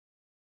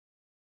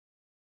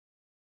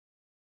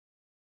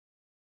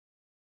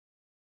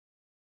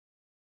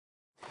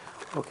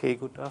Okay,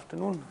 good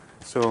afternoon.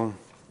 So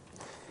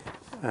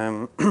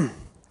I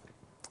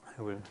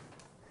will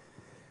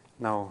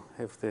now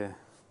have the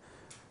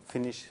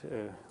finish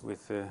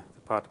with the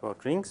part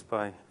about rings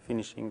by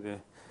finishing the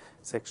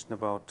section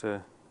about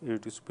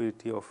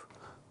irreducibility of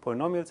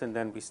polynomials, and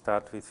then we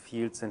start with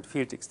fields and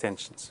field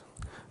extensions.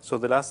 So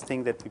the last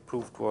thing that we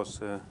proved was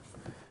the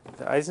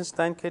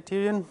Eisenstein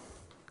criterion.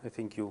 I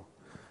think you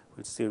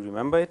will still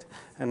remember it.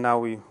 And now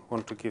we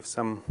want to give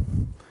some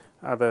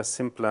other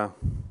simpler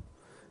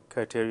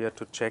criteria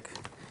to check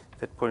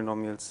that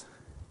polynomials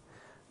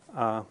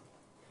are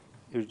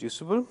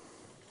irreducible.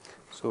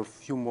 So a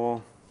few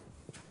more,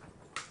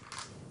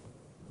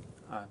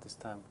 this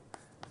time,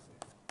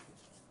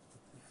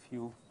 a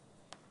few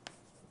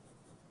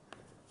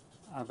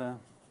other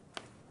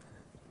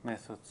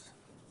methods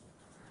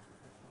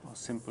or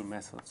simple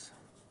methods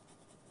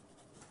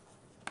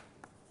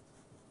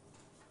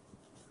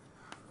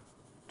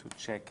to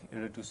check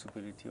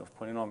irreducibility of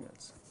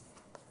polynomials.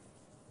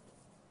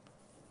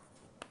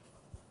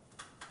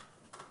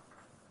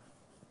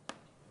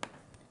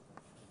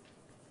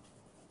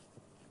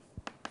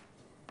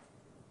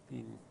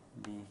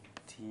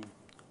 T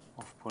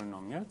of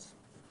polynomials.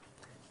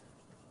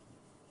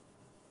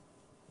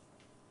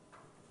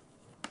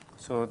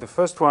 So the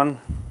first one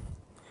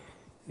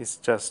is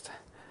just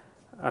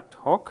ad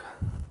hoc.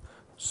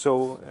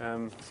 So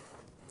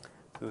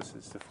this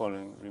is the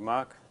following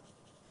remark.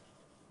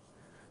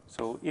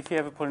 So if you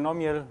have a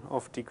polynomial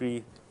of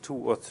degree 2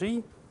 or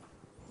 3,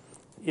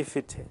 if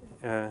it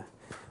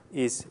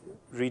is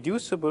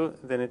reducible,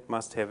 then it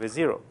must have a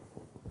 0.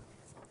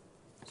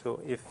 So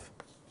if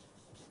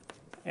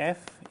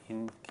f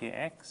in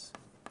kx,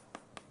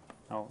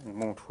 now in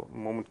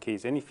moment k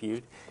is any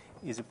field,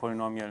 is a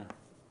polynomial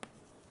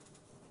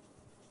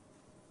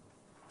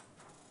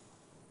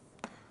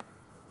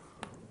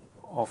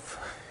of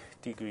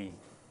degree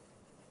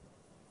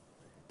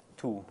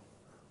 2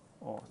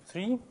 or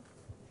 3,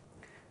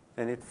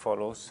 then it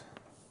follows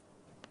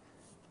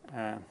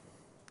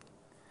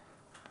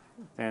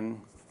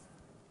then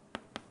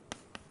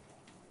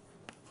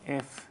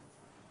f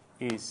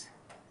is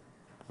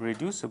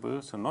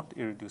reducible, so not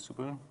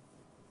irreducible,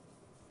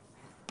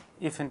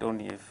 if and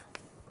only if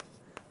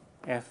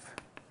f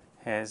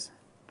has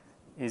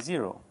a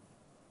 0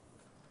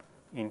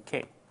 in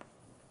k.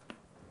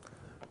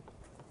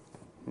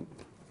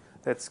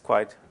 That's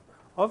quite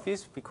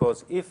obvious,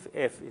 because if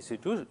f is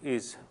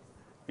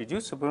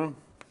reducible,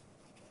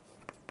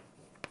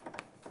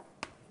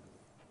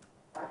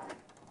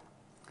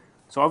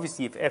 so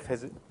obviously if f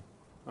has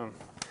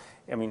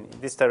I mean,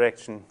 this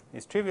direction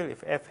is trivial.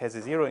 If f has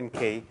a 0 in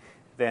k,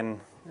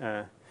 then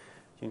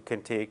you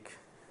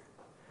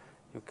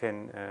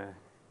can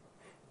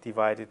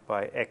divide it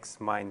by x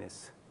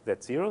minus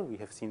that 0. We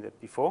have seen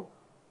that before.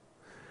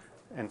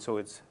 And so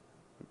it's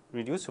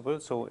reducible.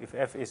 So if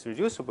f is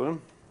reducible,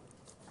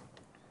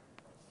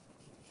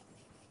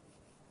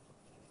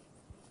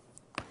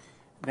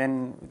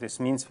 then this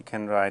means we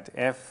can write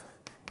f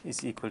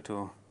is equal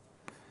to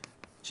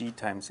g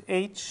times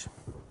h,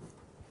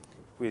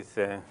 with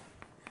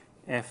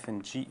f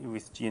and g,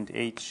 with g and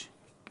h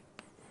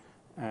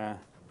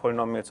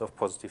polynomials of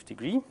positive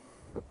degree.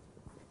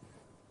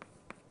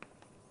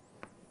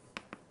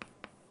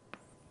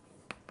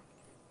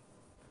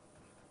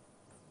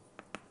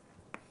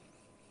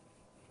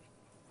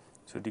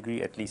 So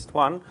degree at least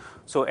 1.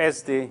 So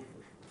as the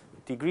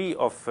degree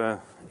of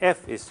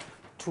f is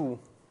 2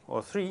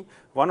 or 3,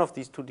 one of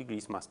these two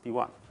degrees must be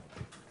 1.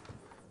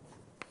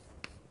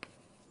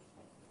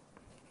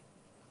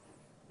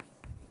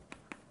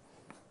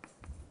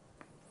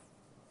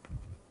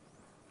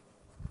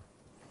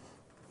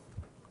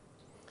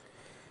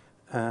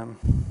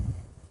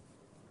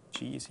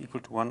 G is equal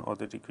to 1, or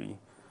the degree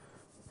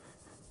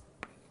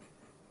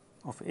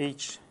of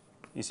h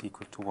is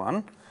equal to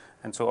 1.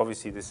 And so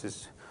obviously this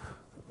is,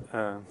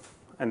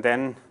 and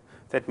then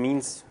that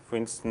means, for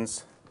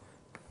instance,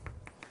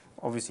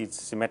 obviously it's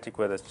symmetric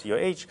whether it's G or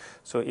H.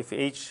 So if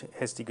H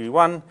has degree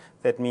 1,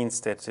 that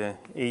means that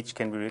H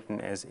can be written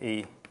as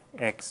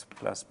AX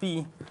plus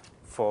B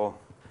for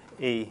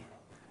A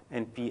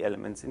and B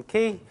elements in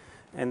K,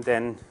 and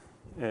then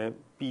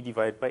B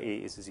divided by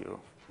A is a 0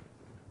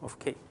 of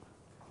K.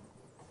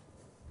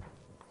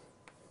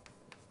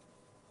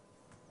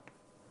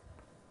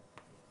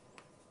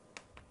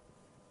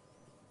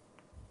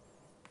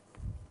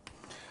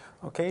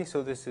 Okay,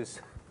 so this is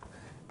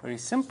very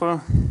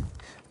simple.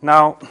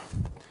 Now,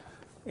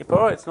 a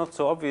priori, it's not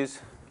so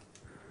obvious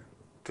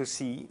to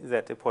see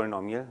that a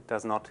polynomial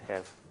does not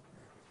have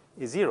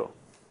a 0.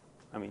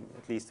 I mean,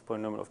 at least a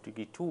polynomial of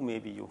degree 2,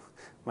 maybe you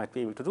might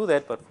be able to do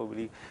that, but for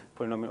the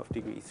polynomial of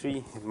degree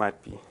 3, it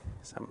might be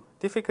some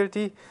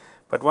difficulty.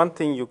 But one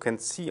thing you can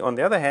see, on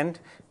the other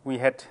hand, we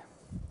had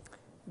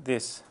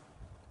this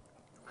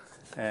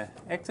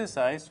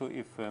exercise. So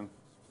if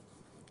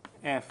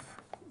f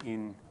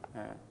in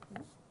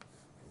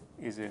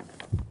is a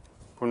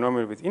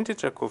polynomial with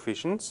integer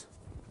coefficients,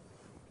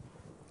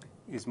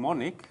 is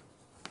monic,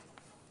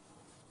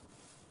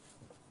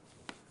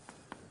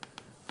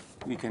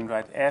 we can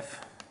write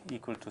f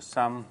equal to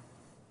sum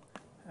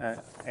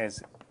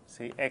as,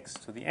 say, x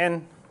to the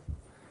n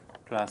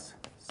plus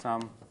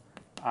sum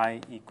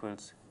I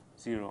equals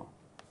 0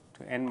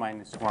 to n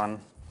minus 1,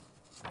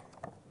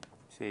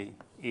 say,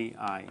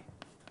 ai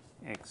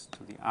x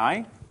to the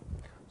I.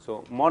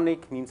 So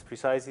monic means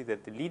precisely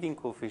that the leading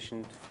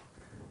coefficient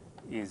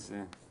is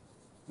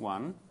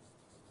 1.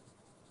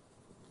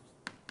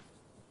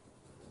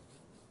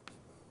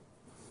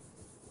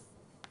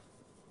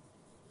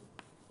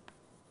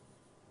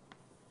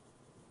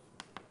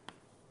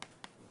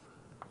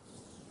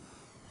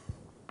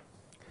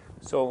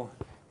 So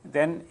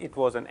then it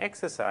was an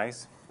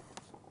exercise.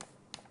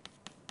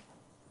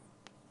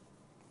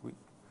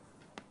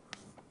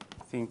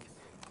 I think,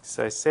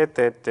 so I said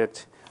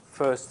that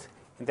first,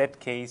 in that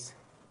case,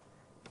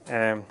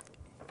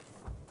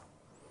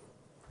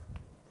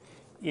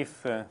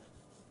 if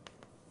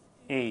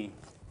A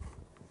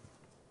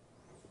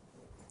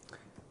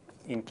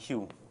in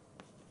Q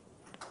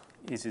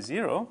is a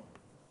 0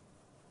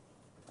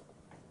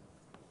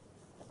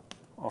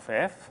 of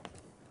f,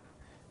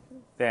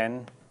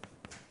 then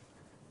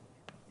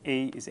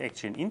A is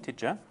actually an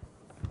integer.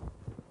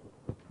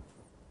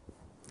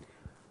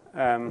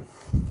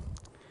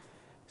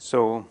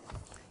 So,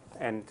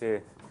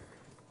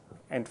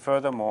 and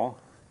furthermore,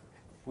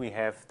 we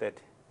have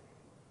that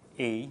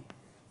A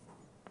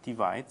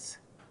divides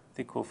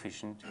the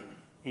coefficient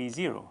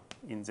A0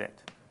 in Z.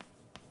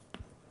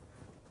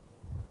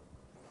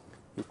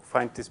 You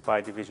find this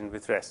by division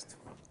with rest.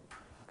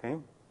 Okay.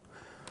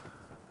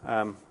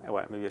 Well,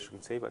 maybe I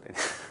shouldn't say, but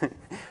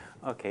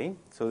okay.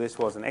 So this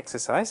was an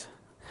exercise,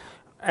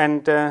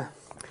 and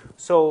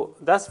so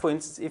thus, for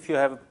instance, if you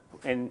have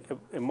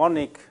a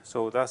monic,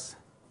 so thus,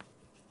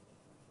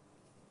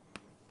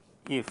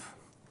 if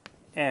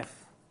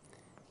f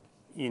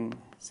in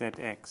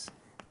Zx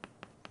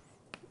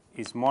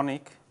is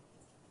monic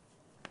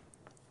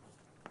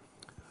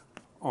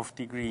of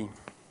degree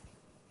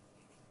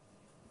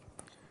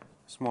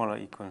smaller or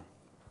equal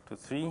to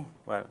 3,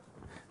 well,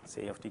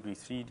 say of degree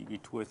 3, degree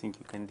 2, I think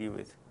you can deal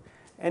with.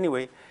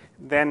 Anyway,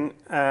 then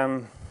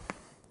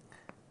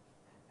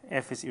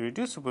f is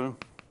irreducible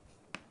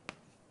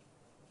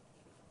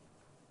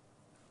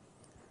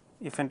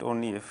if and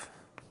only if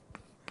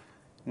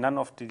none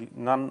of the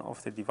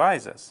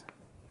divisors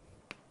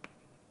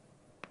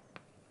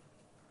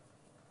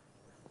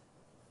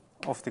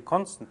of the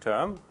constant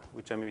term,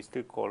 which I may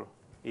still call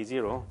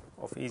A0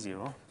 of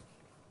A0,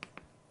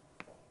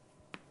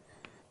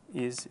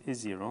 is a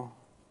 0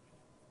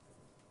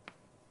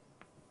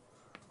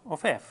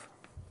 of f.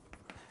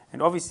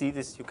 And obviously,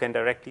 this you can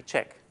directly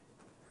check.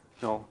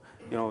 You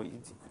know,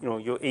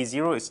 your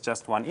A0 is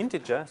just one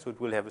integer, so it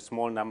will have a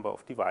small number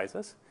of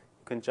divisors.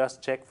 You can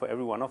just check for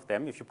every one of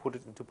them if you put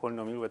it into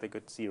polynomial whether it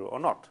gets 0 or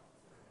not.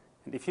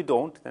 And if you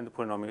don't, then the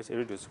polynomial is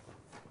irreducible.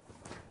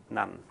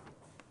 None.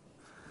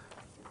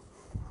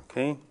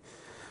 Okay.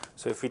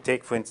 So if we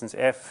take, for instance,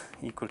 f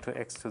equal to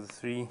x to the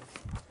 3,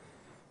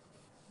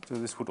 so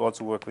this would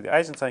also work with the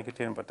Eisenstein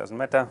criterion, but doesn't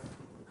matter,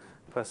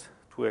 plus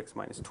 2x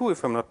minus 2,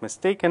 if I'm not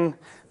mistaken.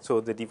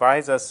 So the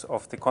divisors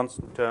of the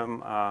constant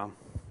term are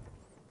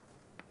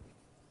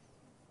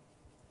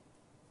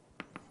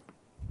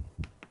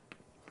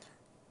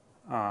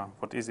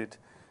what is it?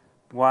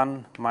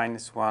 1,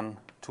 minus 1,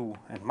 2,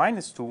 and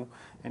minus 2.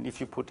 And if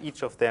you put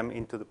each of them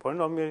into the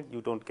polynomial,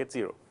 you don't get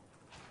 0.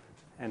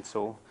 And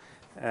so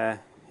it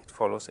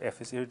follows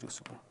f is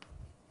irreducible.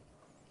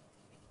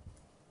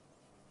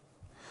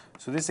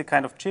 So this is a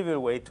kind of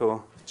trivial way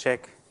to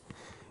check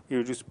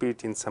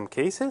irreducibility in some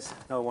cases.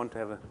 Now I want to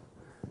have a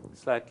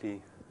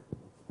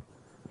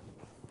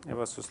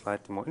ever so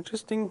slightly more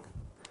interesting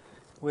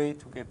way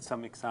to get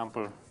some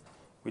example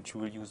which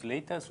we will use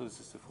later. So this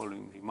is the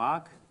following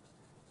remark.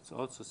 It's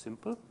also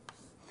simple.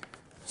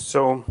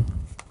 So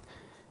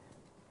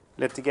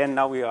let again,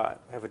 now we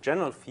have a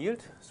general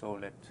field. So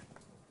let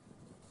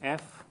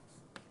f,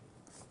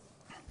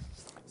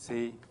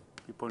 say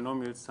the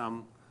polynomial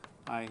sum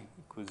I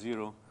equals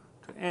 0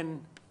 to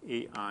n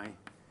ai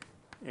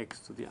x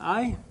to the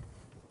I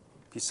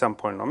be some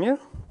polynomial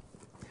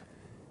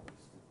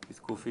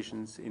with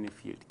coefficients in a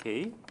field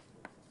K.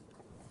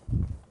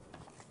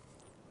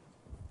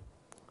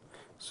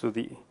 So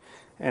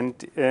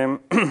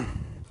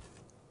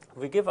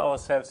we give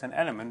ourselves an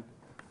element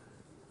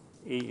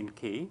A in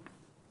K.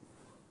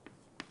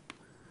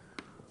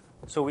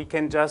 So we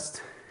can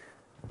just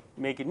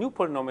make a new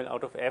polynomial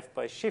out of f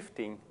by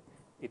shifting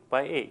it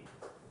by A.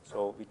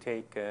 So we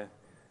take,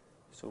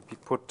 so we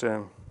put,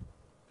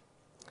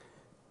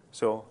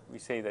 so we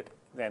say that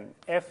then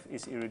f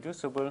is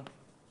irreducible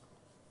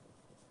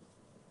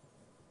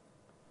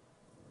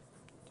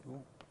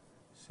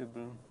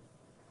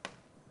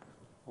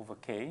over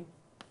K,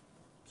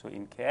 so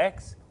in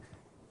Kx,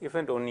 if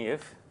and only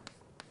if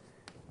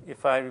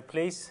I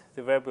replace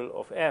the variable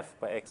of f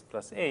by x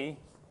plus a,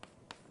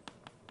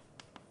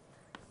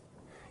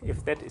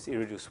 if that is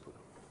irreducible.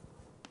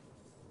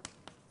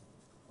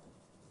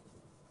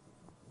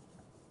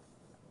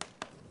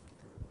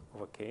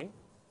 Over K.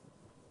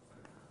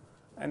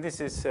 And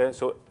this is,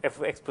 so f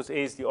of x plus a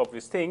is the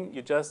obvious thing.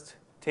 You just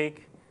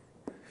take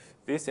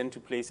this and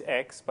replace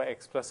x by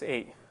x plus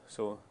a.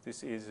 So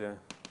this is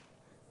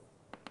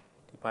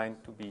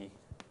defined to be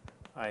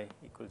I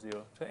equals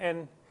 0 to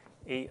n,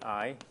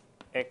 ai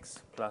x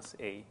plus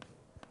a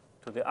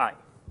to the I.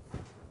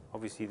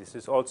 Obviously, this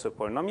is also a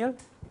polynomial.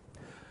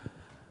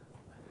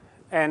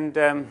 And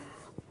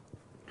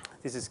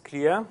this is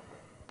clear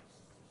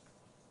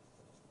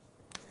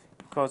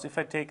because if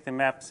I take the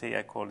map, say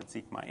I call it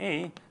sigma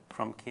a,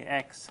 from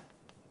kx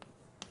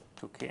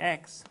to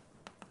kx,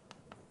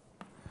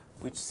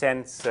 which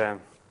sends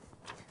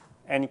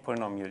any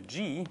polynomial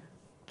g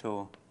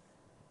to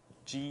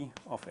g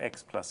of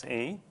x plus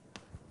a,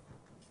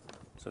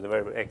 so the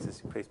variable x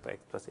is replaced by x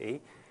plus a,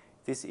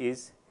 this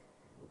is,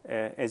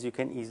 as you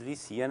can easily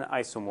see, an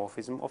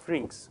isomorphism of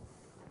rings.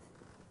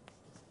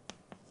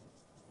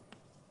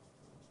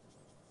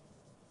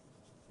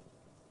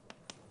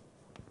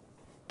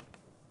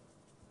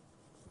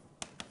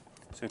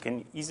 So you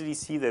can easily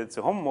see that it's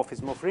a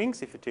homomorphism of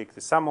rings. If you take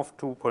the sum of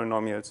two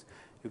polynomials,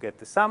 you get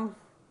the sum.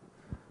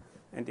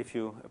 And if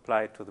you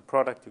apply it to the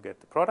product, you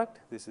get the product.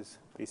 This is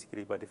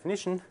basically by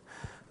definition.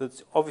 So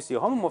it's obviously a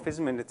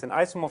homomorphism, and it's an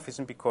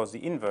isomorphism because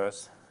the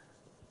inverse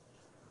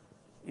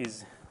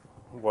is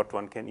what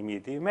one can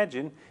immediately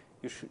imagine.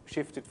 You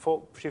shift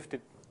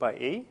it by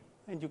a,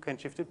 and you can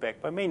shift it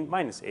back by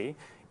minus a.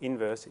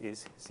 Inverse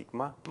is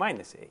sigma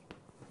minus a.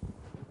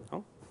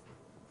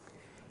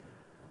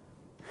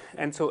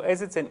 And so,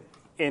 as it's if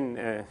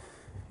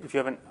you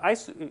have an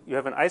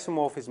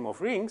isomorphism of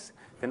rings,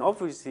 then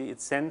obviously it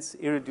sends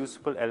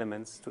irreducible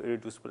elements to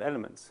irreducible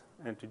elements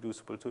and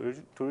reducible to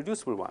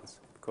reducible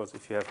ones. Because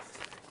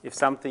if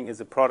something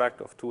is a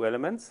product of two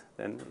elements,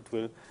 then it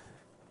will,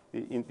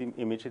 in the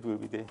image, it will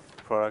be the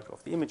product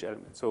of the image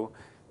element. So,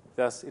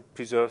 thus it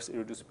preserves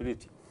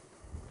irreducibility.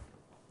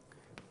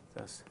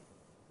 Thus,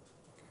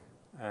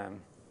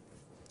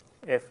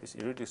 f is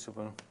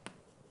irreducible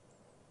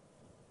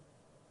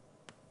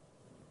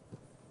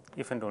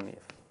if and only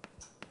if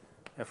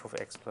f of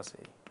x plus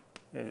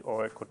a,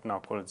 or I could now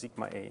call it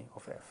sigma a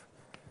of f,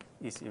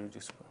 is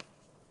irreducible.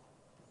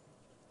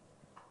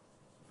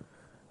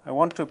 I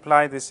want to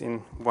apply this in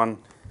one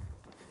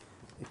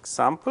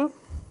example,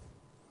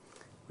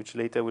 which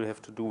later we'll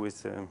have to do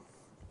with,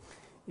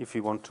 if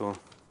we want to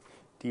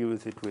deal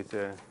with it with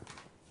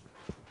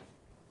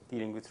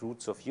dealing with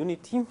roots of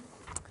unity.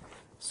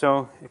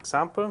 So,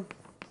 example.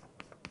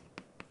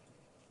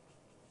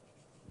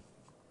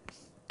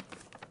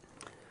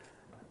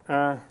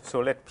 So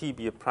let P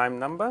be a prime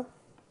number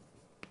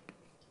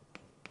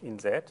in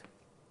Z.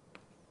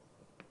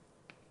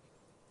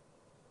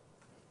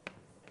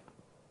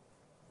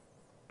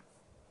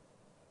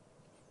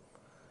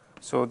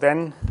 So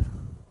then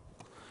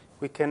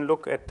we can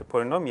look at the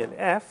polynomial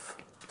f,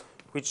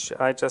 which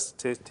I just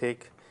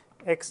take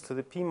x to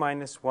the p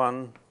minus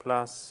 1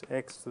 plus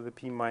x to the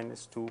p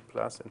minus 2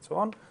 plus and so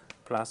on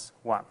plus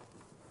 1.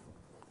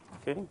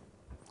 Okay?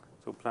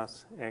 So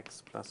plus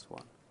x plus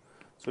 1.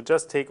 So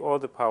just take all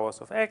the powers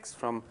of x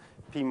from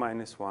p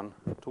minus 1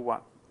 to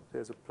 1.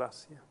 There's a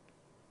plus here.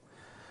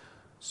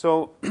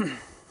 So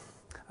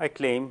I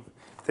claim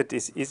that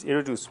this is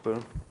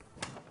irreducible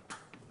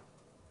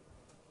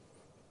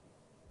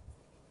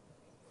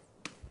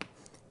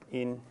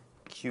in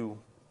Q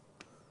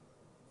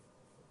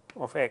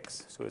of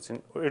x. So it's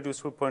an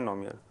irreducible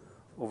polynomial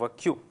over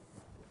Q.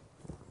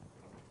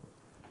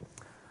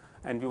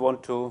 And we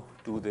want to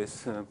do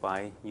this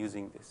by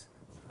using this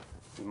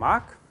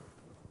remark.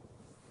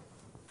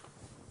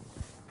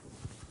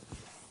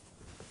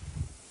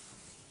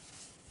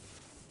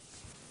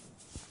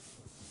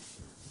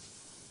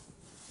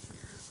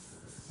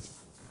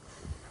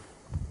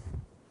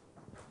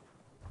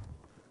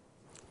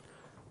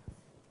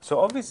 So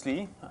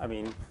obviously, I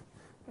mean,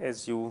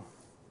 as you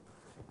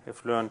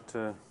have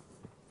learned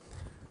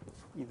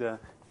either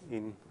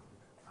in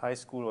high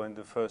school or in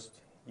the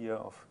first year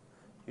of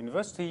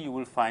university, you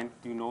will find,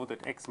 you know,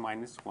 that x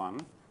minus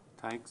 1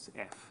 times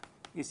f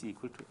is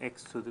equal to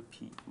x to the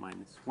p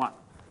minus 1.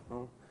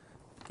 So,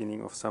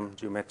 beginning of some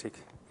geometric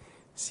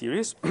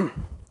series.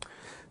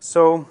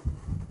 So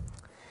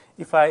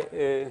if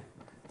I,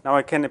 now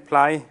I can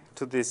apply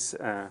to this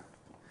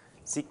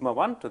sigma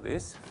 1 to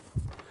this.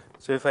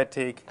 So if I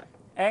take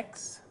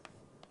x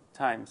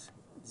times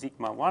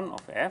sigma 1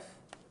 of f,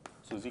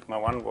 so sigma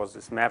 1 was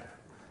this map,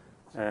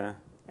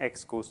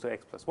 x goes to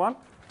x plus 1,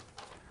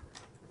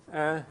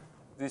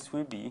 this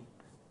will be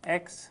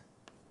x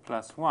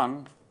plus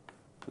 1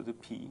 to the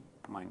p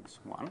minus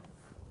 1,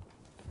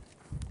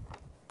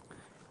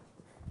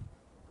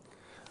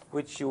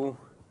 which you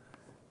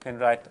can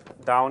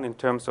write down in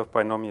terms of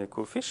binomial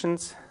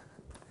coefficients,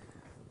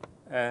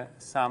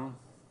 some.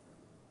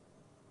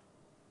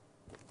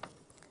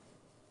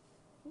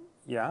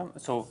 Yeah,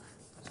 so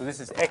this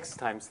is x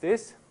times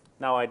this.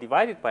 Now I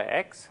divide it by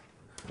x,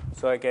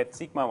 so I get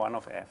sigma 1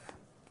 of f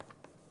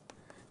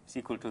is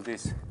equal to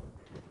this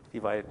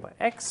divided by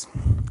x.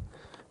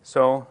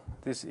 So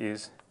this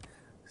is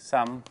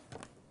sum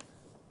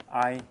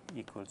I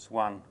equals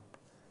 1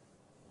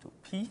 to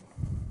p,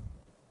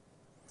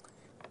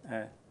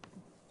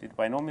 the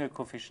binomial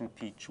coefficient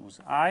p choose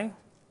I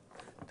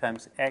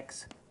times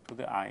x to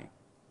the I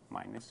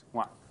minus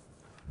 1.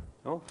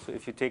 So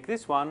if you take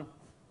this one,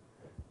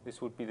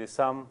 this would be the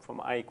sum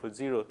from I equals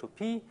 0 to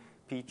p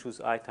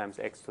choose I times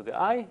x to the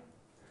I.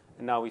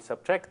 And now we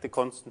subtract the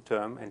constant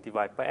term and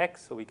divide by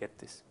x, so we get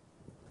this.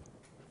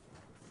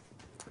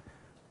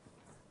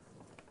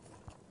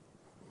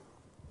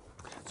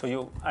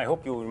 So I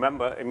hope you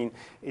remember, I mean,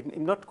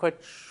 I'm not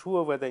quite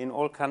sure whether in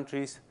all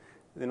countries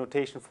the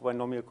notation for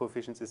binomial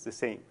coefficients is the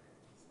same.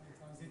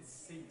 Sometimes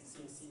it's C.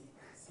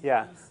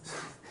 Yeah,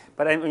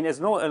 but I mean, as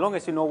long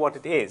as you know what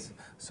it is.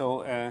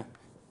 So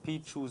p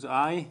choose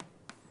I,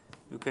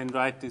 you can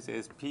write this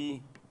as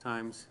p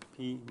times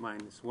p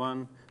minus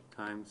 1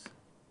 times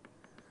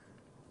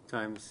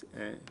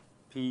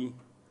p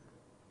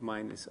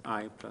minus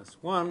I plus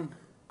 1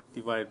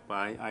 divided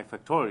by I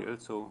factorial,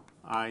 so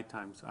I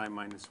times I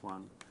minus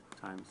 1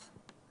 times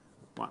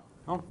 1.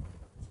 Oh,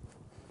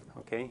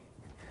 okay.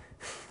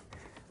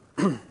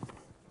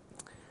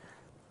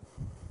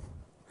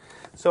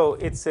 So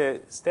it's a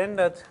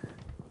standard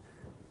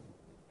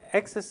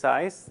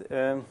exercise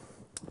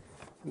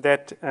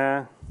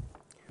that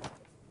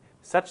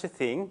such a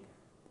thing,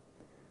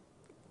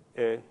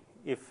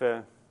 if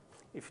you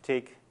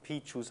take p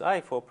choose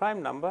I for a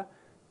prime number,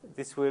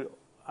 this will,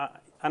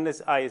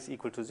 unless I is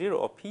equal to 0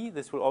 or p,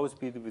 this will always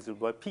be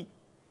divisible by p.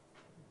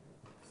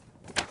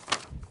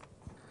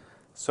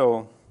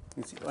 So,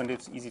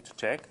 it's easy to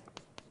check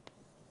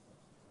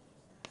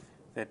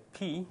that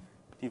p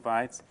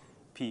divides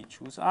p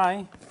choose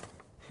I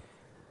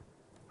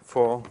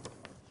for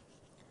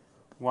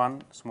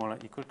 1 smaller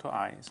equal to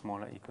I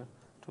smaller equal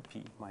to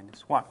p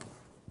minus 1.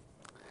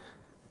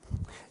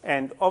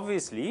 And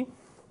obviously,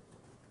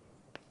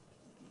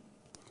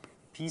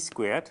 p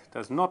squared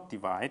does not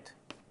divide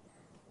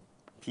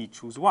p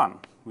choose 1,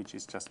 which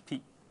is just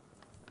p.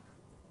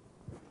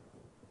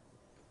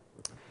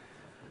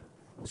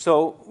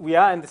 So we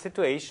are in the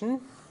situation,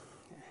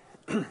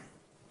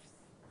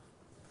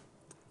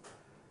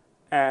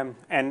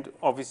 and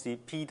obviously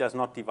p does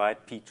not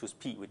divide p choose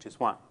p, which is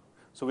 1.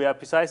 So we are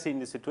precisely in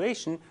the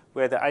situation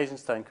where the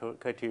Eisenstein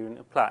criterion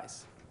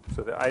applies.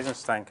 So the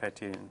Eisenstein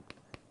criterion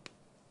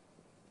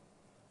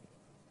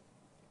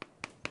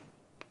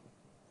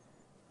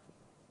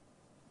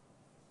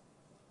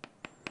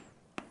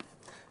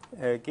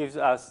gives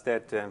us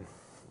that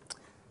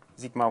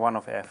sigma 1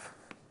 of f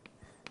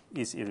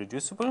is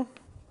irreducible,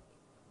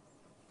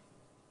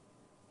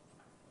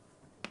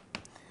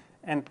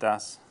 and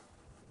thus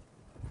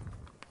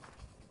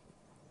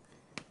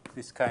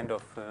this kind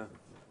of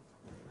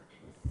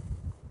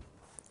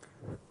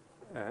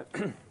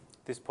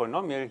this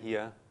polynomial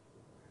here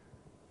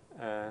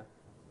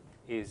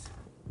is,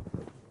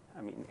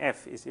 I mean,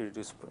 f is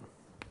irreducible.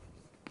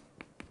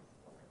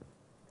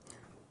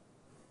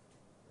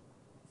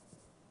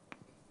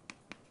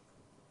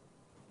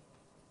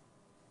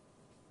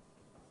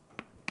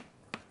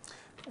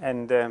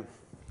 And you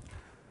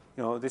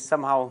know, this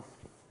somehow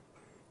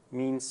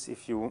means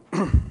if you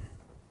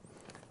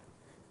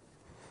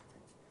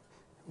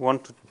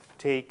want to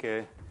take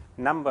a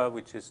number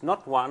which is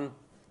not 1,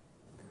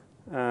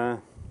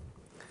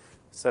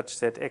 such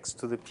that x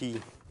to the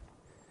p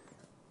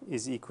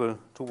is equal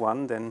to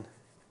 1, then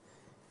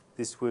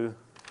this will,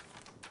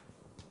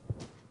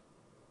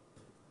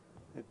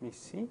 let me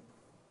see.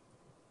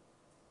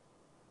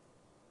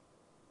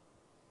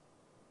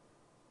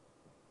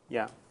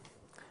 Yeah.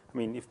 I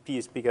mean, if p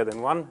is bigger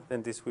than 1,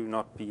 then this will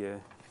not be a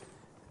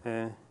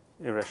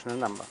irrational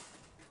number.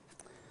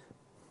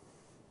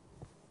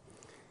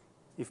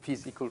 If p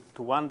is equal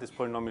to 1, this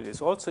polynomial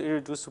is also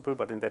irreducible,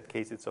 but in that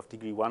case it's of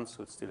degree 1,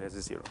 so it still has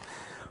a 0.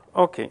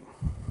 Okay,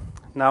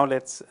 now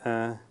let's,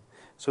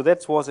 so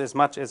that was as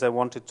much as I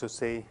wanted to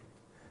say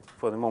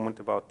for the moment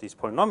about these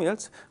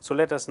polynomials. So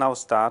let us now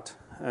start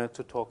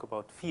to talk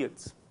about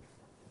fields.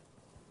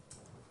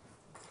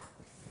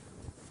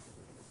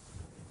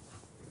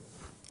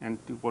 And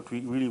what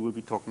we really will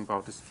be talking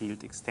about is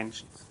field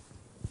extensions.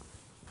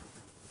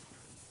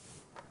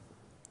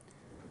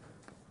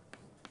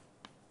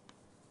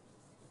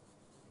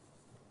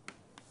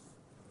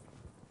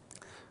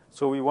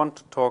 So we want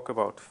to talk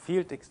about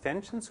field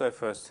extensions. So I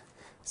first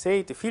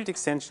say the field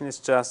extension is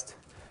just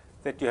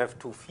that you have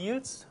two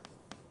fields.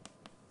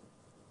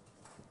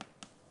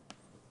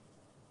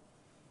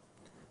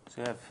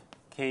 So you have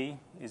K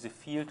is a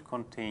field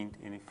contained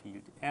in a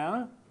field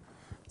L,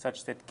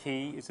 such that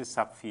K is a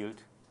subfield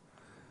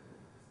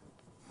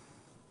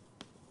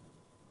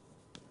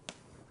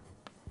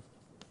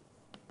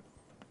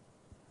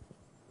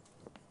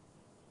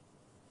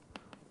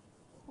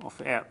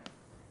of L.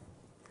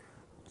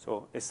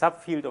 So a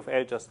subfield of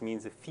L just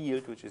means a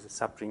field which is a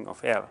subring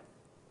of L.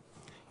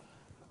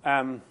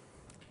 And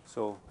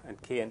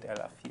K and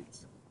L are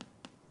fields.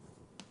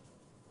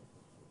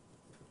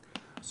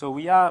 So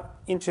we are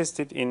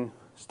interested in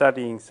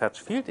studying such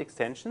field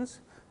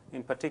extensions,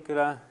 in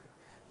particular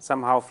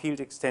somehow field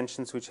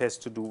extensions which has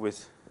to do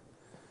with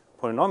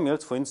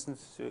polynomials. For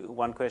instance,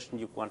 one question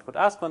one could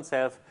ask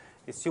oneself,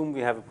 assume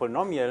we have a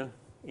polynomial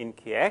in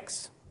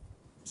Kx,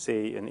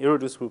 say an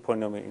irreducible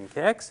polynomial in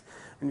Kx,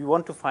 and we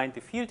want to find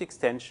the field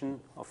extension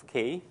of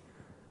K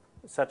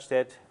such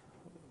that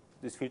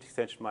this field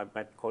extension might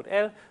be called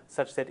L,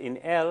 such that in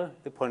L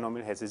the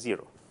polynomial has a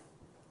 0.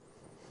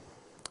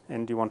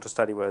 And you want to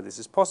study whether this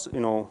is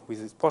possible, this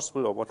is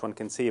possible, or what one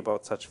can say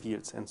about such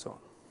fields, and so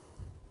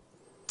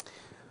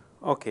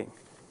on. Okay.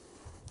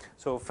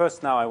 So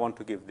first, now I want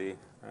to give the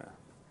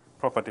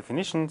proper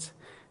definitions,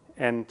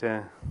 and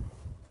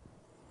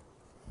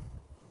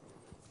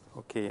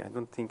okay, I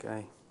don't think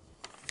I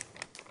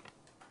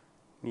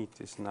need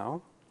this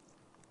now.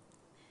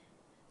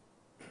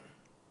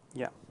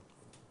 Yeah.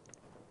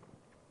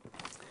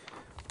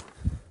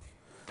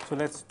 So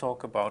let's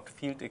talk about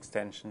field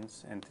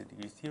extensions and the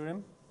degree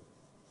theorem.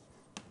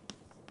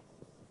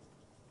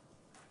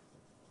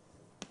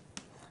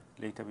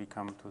 Later we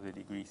come to the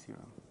degree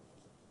theorem.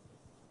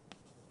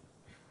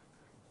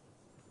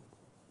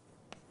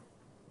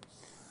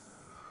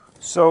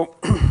 So,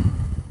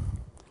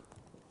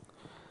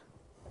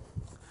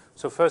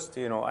 so first,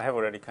 I have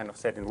already kind of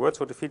said in words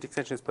what the field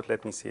extension is, but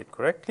let me say it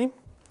correctly.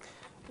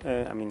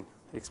 I mean,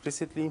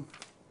 explicitly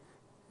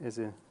as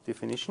a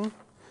definition.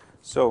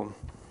 So,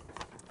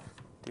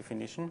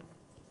 definition.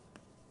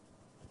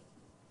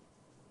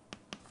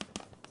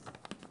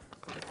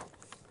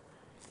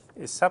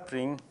 A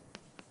subring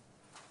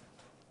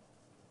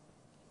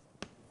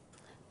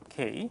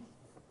K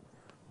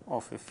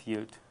of a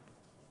field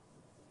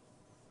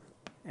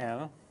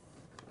L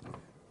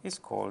is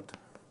called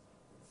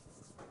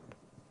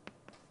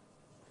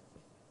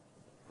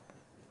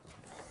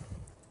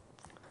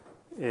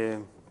yeah,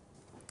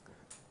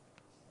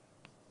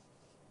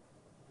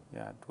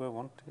 do I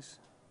want this?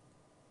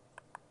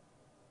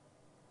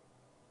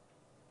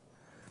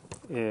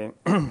 A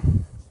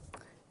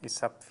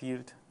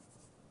subfield,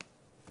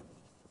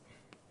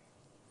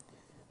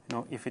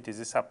 if it is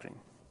a subring,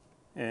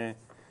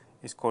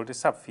 is called a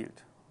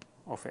subfield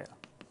of L.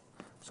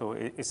 So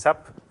a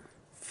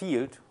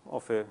subfield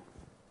of a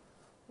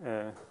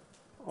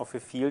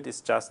field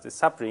is just a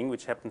subring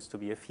which happens to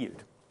be a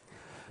field.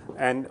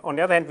 And on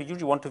the other hand, we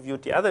usually want to view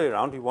it the other way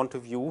around. We want to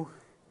view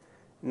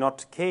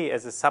not K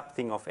as a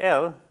subthing of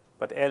L,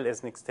 but L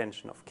as an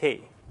extension of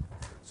K.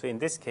 So in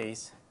this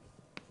case,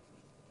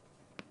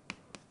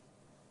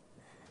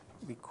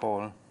 we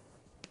call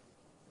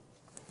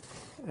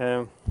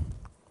L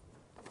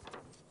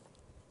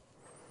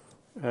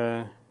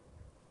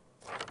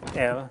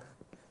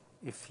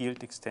a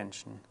field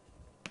extension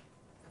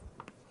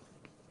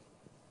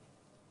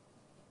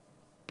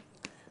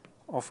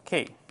of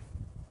K.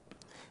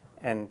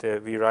 And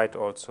we write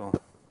also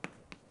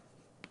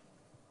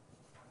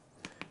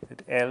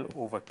that L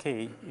over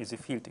K is a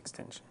field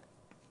extension.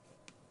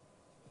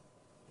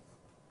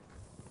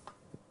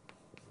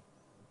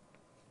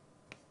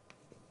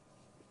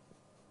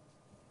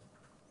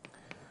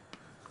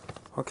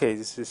 Okay,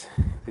 this is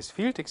this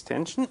field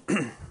extension.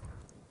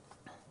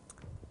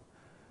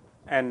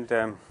 And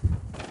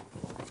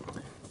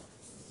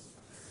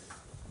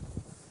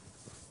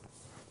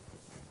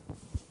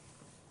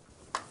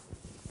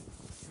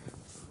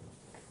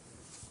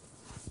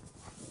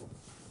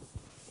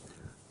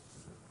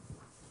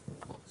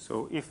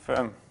so if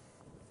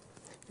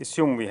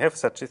assume we have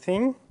such a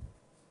thing,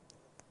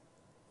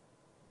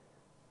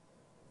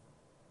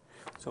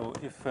 so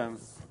if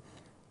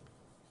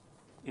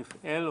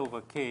L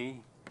over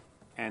K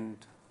and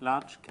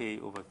large K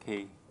over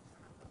K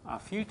are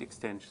field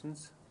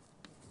extensions,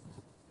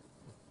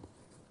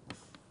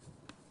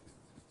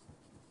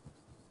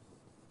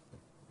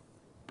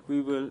 we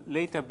will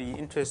later be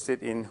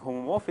interested in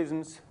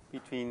homomorphisms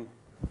between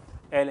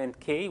L and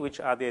K, which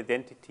are the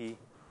identity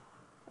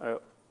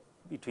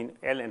between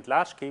L and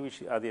large K,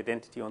 which are the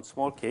identity on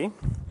small k.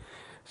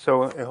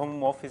 So a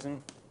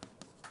homomorphism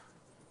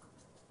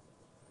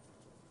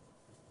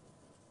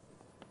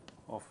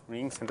of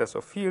rings and thus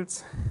of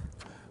fields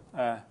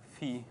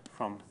phi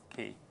from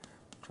K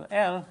to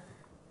L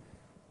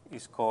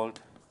is called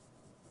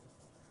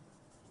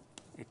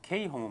a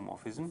K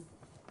homomorphism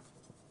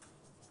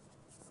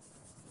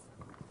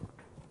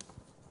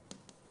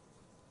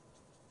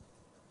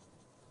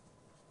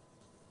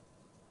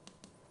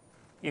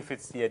if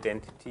it's the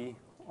identity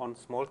on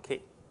small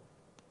k.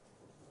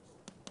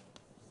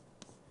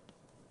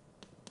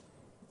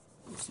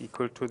 Is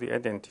equal to the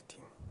identity.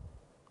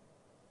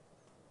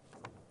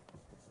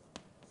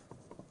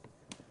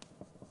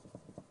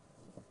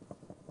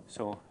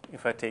 So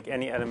if I take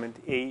any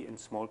element A in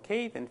small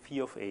k, then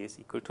phi of A is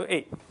equal to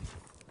A.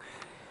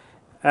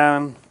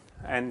 And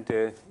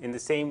in the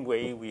same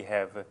way, we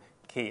have a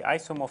K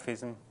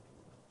isomorphism.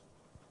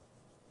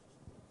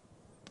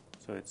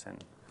 So it's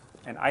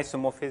an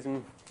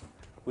isomorphism,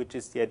 which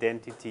is the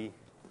identity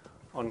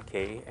on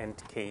K, and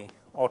K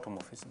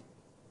automorphism,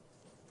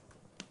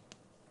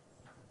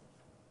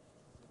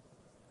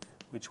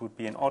 which would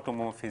be an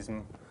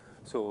automorphism,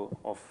 so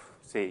of,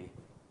 say,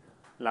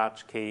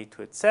 large K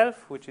to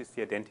itself, which is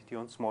the identity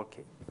on small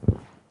k.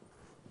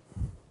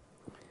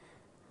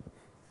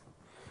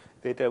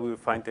 later we will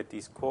find that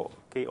these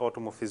K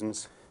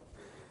automorphisms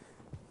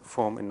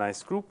form a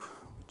nice group,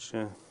 which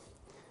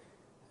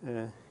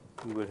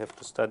we will have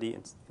to study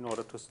in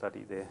order to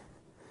study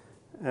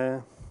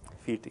the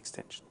field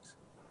extensions.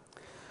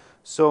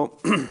 So,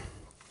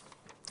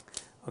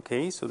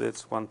 okay, so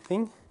that's one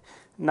thing.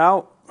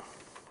 Now,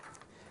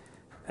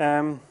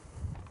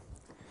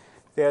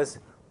 there's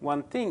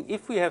one thing.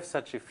 If we have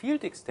such a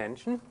field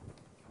extension,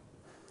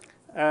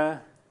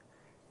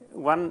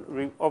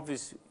 one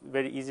obvious,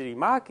 very easy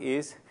remark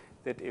is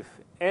that if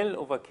L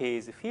over K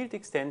is a field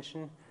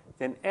extension,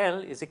 then L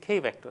is a K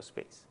vector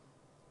space.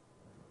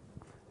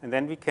 And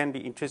then we can be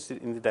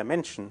interested in the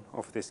dimension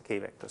of this K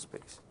vector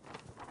space.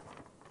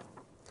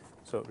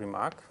 So,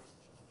 remark.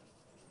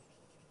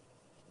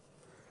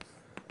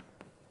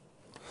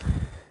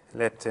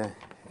 Let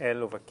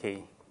L over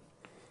K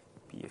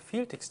be a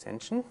field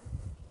extension.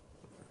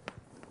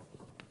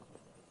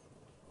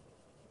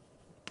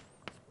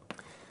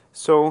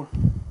 So,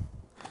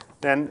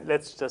 then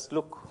let's just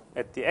look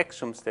at the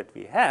axioms that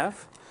we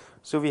have.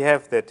 So, we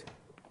have that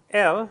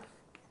L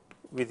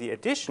with the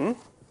addition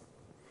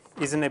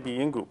is an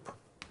abelian group.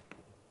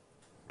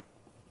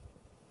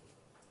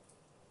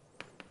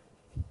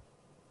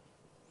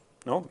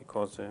 No,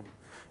 because a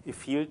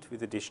field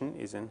with addition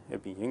is an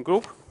abelian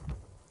group.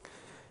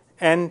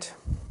 And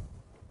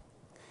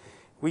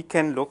we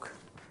can look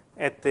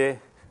at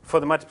for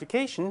the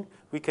multiplication,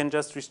 we can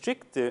just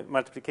restrict the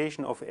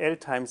multiplication of L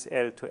times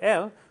L to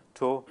L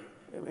to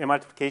a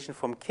multiplication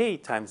from K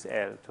times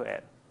L to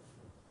L.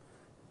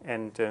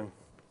 And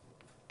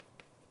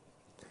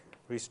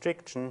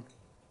restriction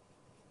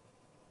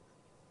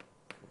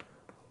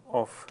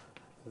of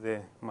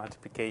the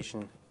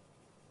multiplication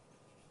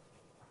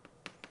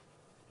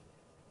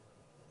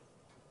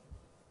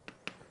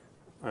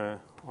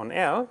on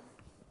L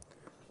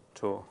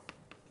to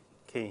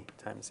K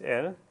times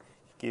L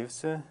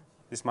gives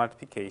this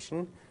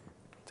multiplication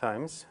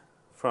times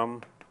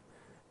from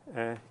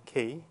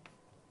K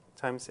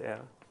times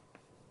L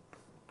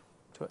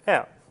to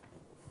L,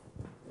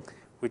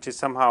 which is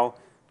somehow,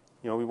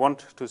 we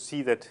want to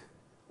see that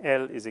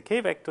L is a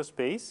K vector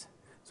space,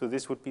 so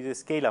this would be the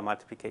scalar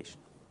multiplication,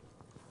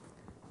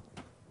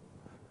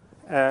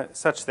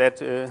 such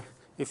that a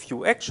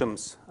few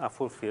axioms are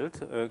fulfilled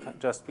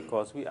just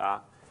because we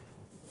are,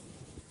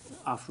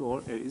 after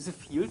all, L is a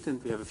field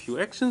and we have a few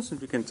actions and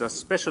we can just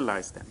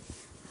specialize them.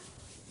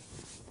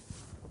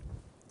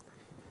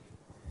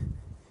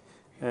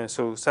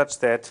 So such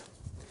that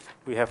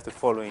we have the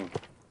following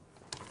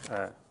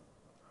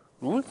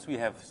rules. We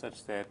have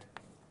such that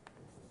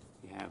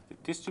we have the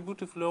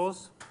distributive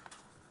laws.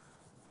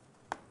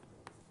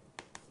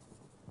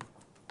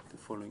 The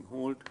following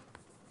hold.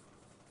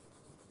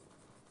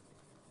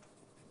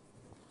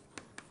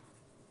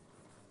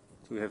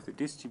 So we have the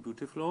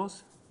distributive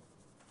laws.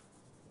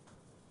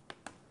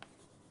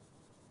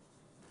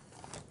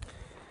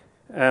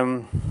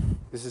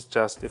 This is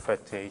just if I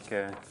take,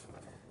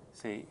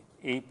 say,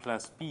 A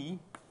plus B,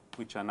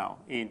 which are now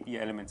A and B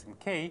elements in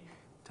K,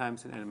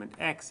 times an element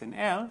X in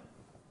L.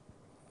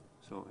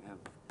 So we have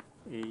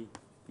A,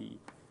 B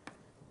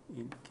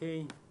in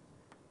K,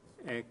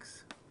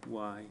 X,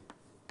 Y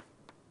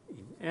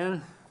in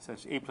L,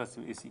 such A plus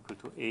B is equal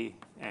to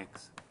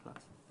AX plus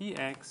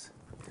BX.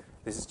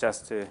 This is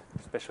just a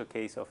special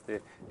case of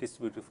the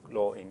distributive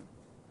law in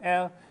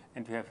L.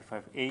 And we have if I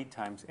have A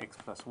times X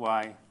plus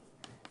Y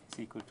is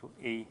equal to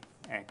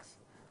AX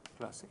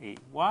plus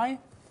AY.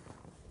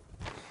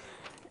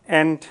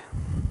 And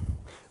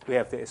we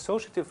have the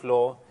associative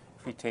law.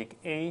 If we take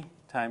A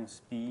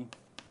times B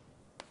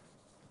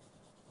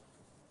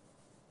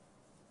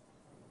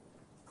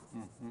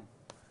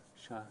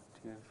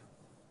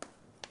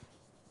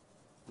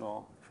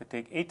law. If I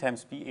take A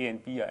times B, A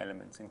and B are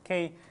elements in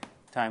K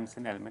times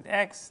an element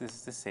X, this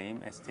is the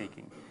same as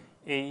taking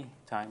A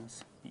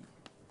times B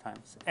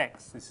times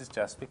X. This is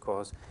just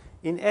because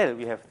in L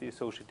we have the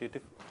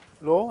associative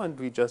law and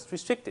we just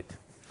restrict it.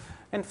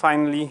 And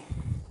finally,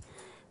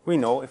 we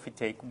know if we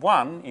take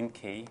 1 in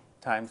K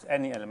times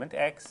any element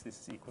X, this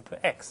is equal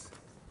to X.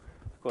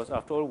 Because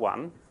after all,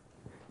 1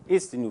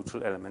 is the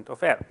neutral element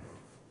of L.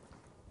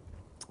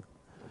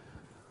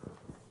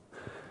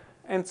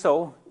 And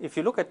so, if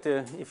you look at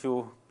if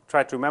you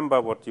try to remember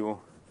what you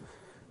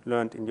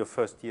learned in your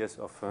first years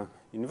of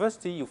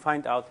university, you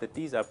find out that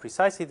these are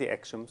precisely the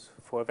axioms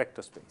for a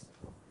vector space.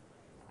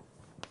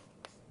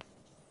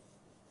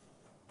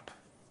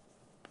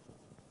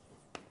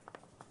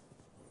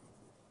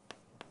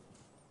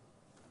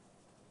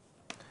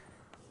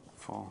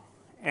 For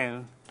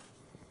L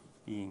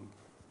being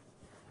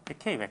a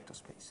K vector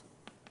space.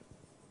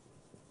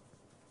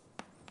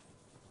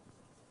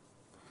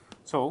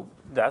 So,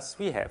 thus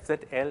we have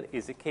that L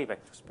is a K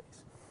vector space.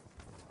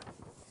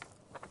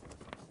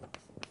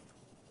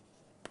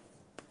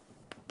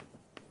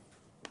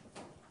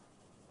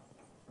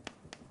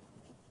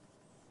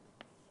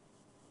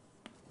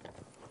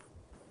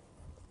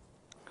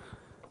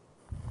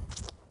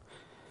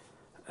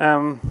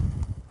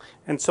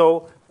 And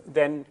so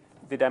then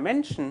the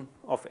dimension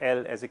of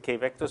L as a k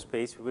vector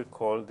space we will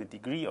call the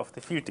degree of the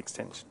field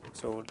extension.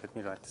 So let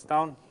me write this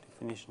down.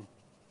 Definition.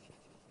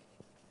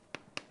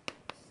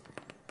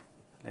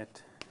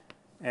 Let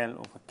L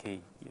over k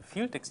be a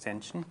field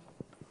extension.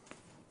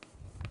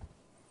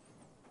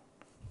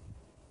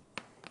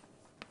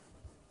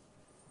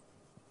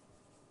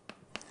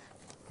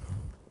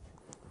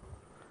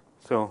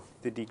 So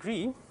the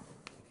degree,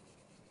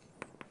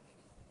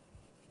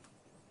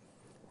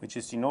 which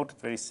is denoted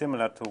very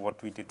similar to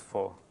what we did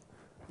for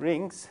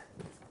rings,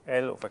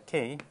 L over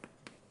k,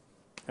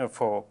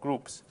 for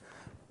groups,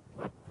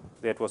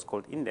 that was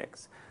called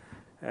index.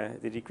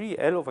 The degree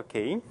L over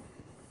k,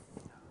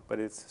 but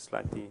it's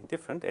slightly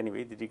different.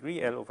 Anyway, the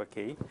degree L over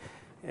k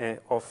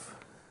of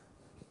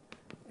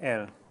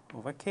L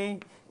over k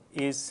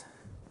is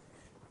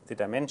the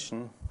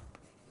dimension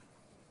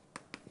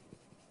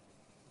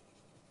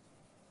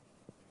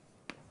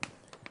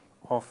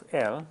of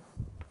L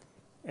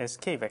as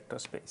k vector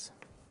space,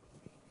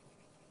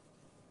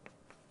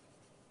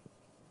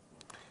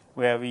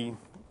 where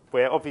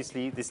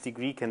obviously this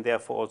degree can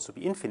therefore also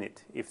be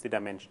infinite if the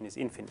dimension is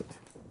infinite.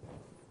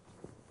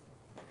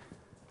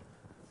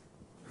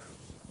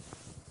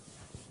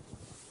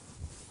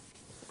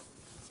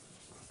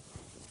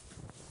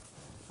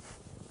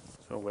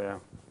 So where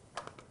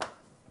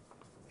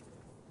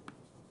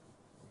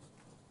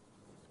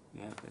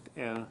we have that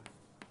L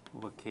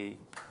over k is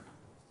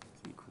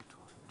equal to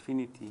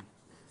infinity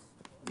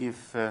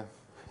if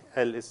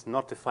L is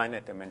not a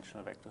finite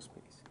dimensional vector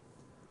space.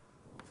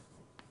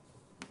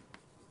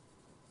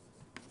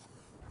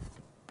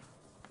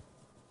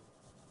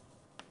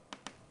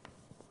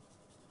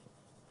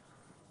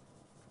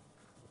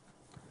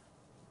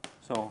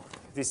 So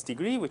this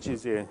degree, which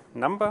is a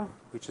number,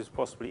 which is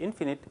possibly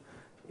infinite,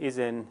 is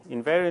an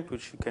invariant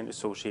which you can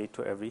associate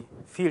to every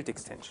field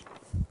extension.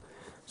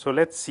 So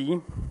let's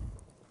see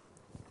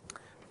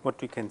what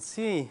we can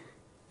say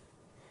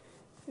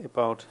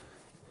about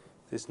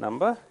this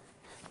number.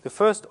 The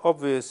first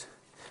obvious,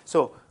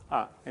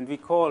 and we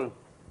call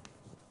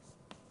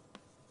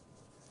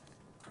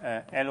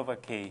L over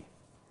k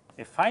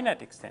a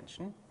finite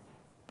extension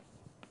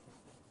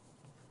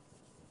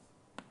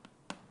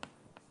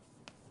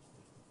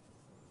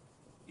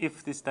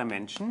if this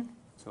dimension,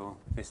 so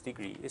this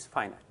degree, is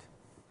finite.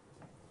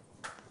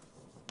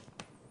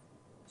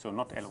 So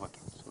not L over k.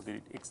 So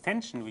the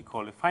extension we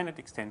call a finite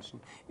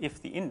extension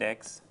if the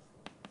index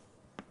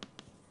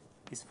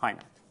is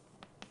finite.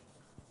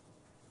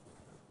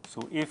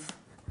 So if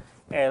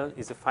L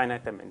is a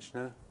finite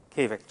dimensional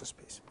k vector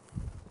space.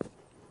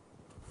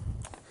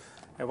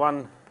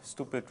 One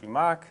stupid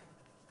remark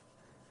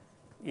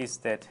is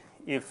that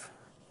if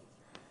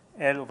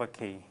L over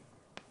k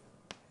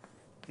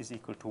is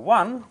equal to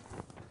 1,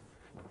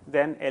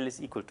 then L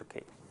is equal to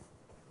k.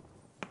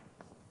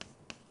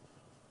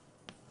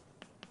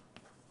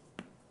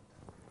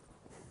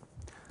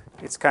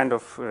 It's kind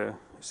of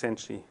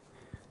essentially,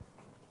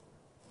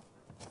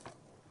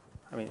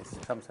 I mean, it's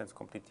in some sense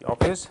completely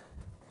obvious,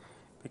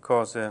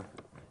 because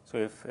so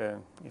if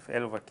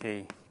L over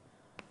k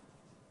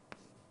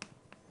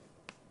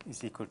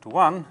is equal to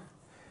 1,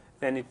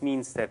 then it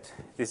means that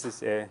this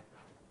is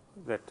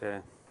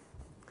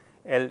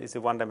L is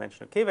a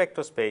one-dimensional k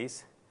vector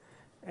space,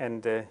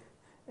 and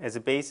as a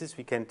basis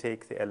we can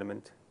take the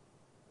element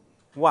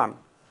 1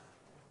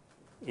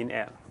 in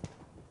L.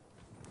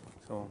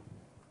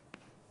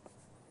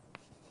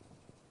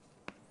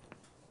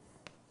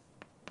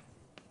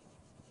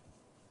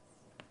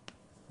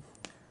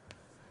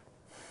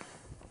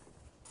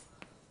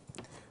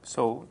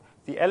 So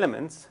the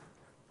elements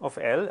of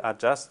L are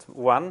just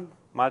 1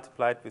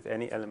 multiplied with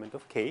any element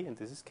of k, and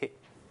this is k.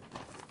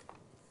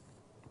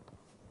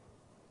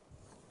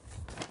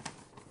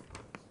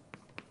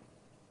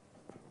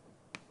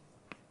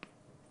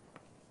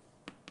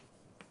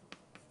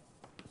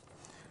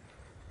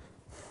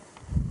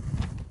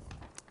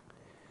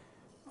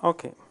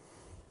 Okay.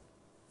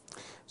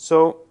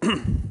 So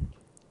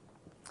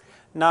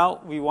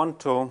now we want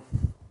to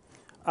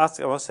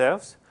ask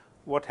ourselves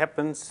what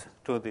happens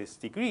to this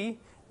degree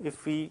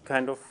if we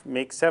kind of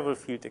make several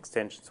field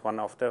extensions one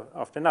after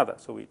another.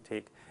 So we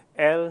take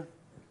L,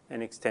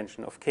 an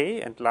extension of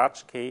k, and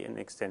large k, an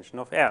extension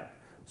of L.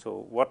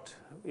 So what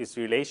is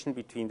the relation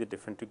between the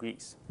different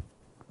degrees?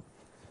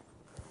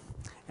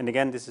 And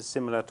again, this is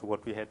similar to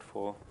what we had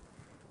for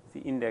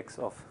the index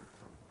of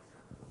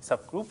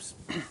subgroups.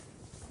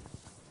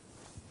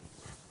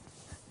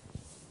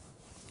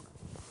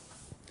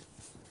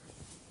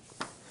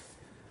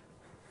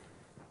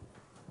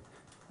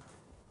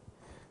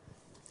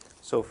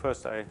 So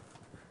first I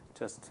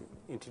just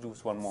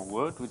introduce one more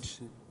word which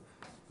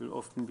will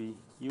often be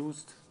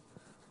used.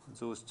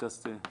 So it's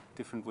just a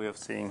different way of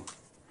saying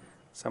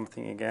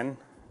something again.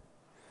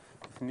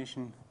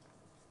 Definition.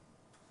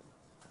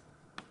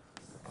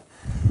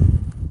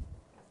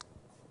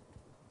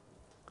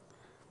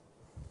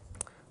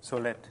 So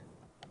let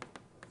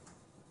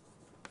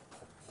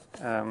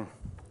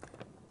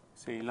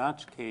say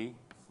large k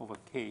over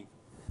k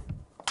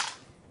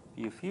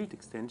be a field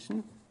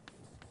extension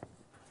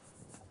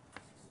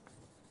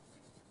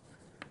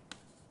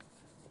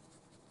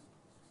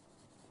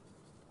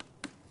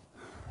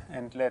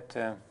and let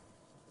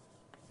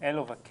L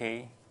over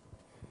K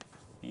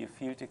be a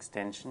field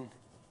extension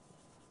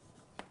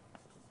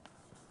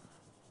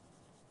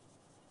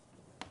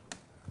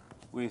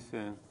with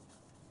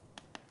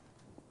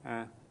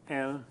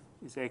L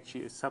is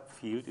actually a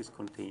subfield is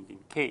contained in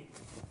K.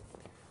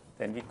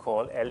 Then we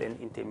call L an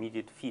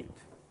intermediate field.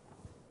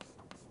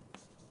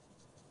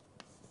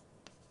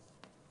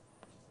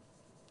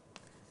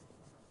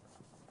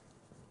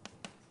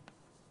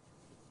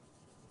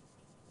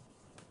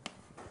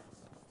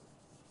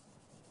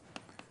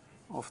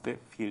 Of the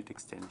field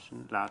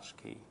extension large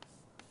K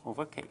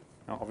over K.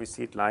 Now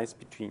obviously it lies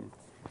between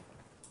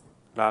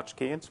large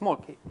K and small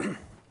k.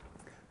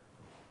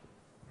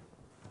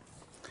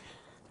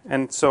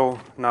 And so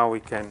now we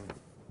can,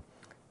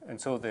 and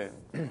so the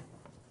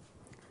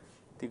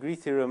degree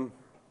theorem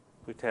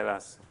will tell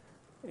us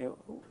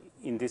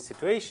in this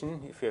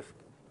situation, if you have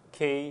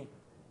K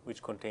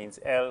which contains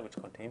L which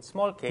contains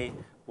small k,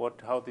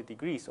 how the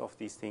degrees of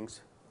these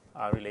things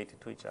are related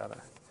to each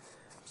other.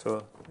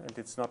 So, and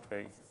it's not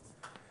very,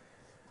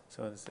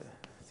 so this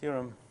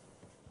theorem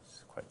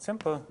is quite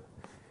simple,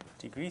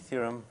 degree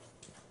theorem.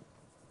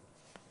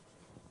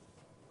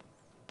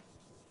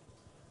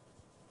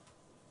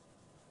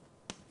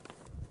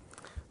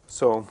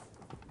 So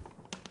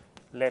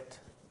let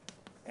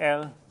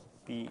L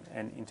be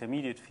an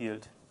intermediate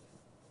field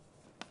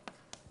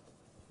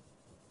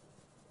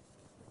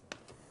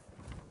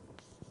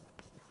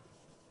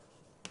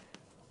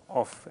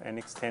of an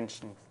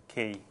extension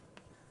K,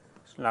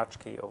 large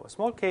K over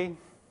small k.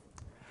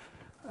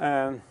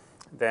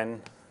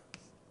 Then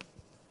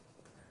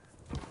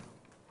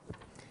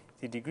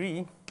the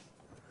degree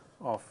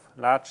of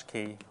large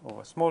K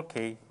over small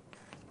k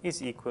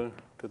is equal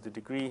to the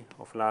degree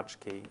of large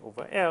K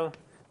over L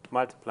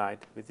multiplied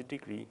with the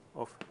degree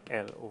of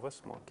L over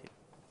small k.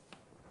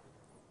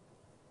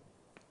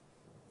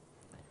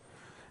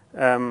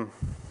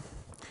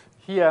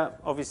 Here,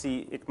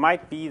 obviously, it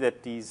might be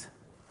that these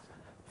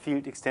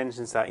field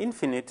extensions are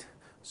infinite,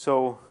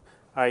 so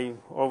I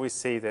always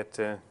say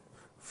that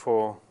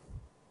for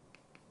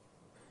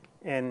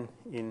n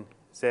in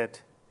Z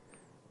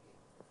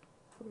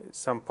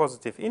some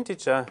positive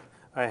integer,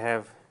 I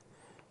have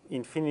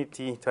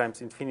infinity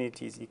times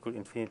infinity is equal to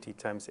infinity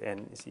times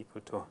n is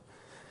equal to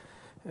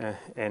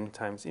n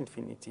times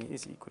infinity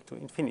is equal to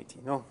infinity.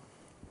 No,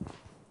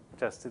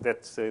 just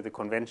that's the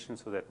convention,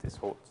 so that this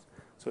holds.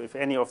 So if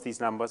any of these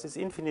numbers is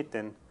infinite,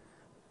 then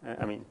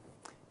I mean,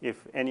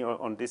 if any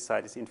on this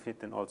side is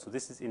infinite, then also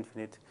this is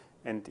infinite,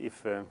 and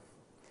if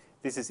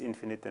this is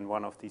infinite, then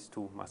one of these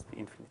two must be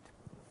infinite.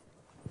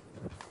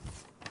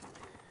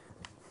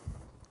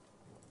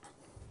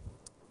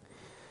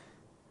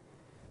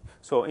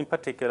 So in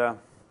particular,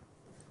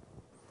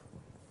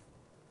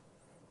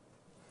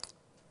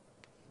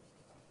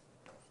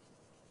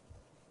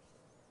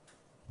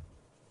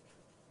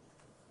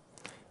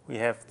 we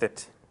have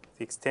that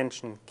the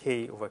extension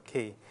K over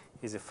K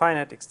is a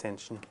finite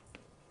extension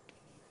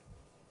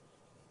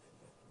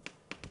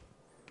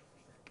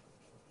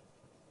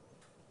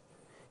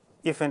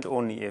if and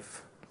only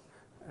if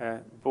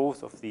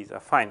both of these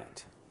are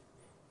finite.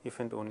 If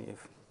and only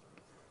if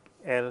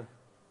L,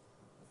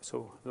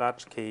 so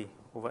large K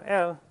over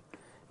L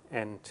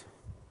and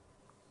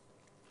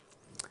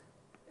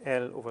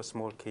L over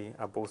small k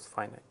are both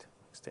finite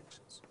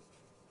extensions.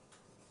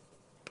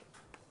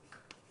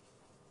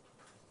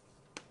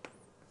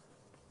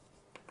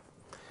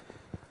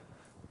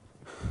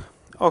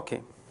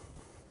 Okay,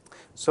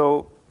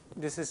 so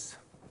this is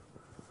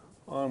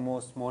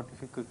almost more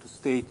difficult to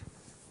state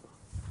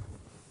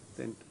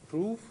than to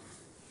prove.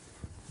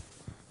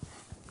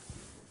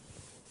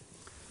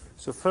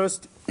 So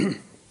first,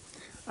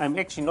 I'm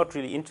actually not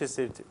really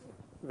interested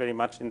very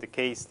much in the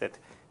case that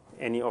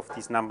any of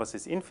these numbers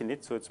is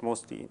infinite, so it's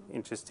mostly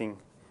interesting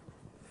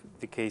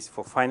the case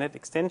for finite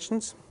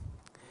extensions.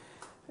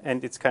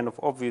 And it's kind of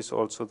obvious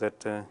also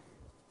that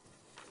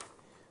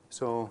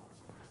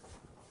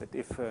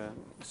if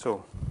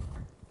so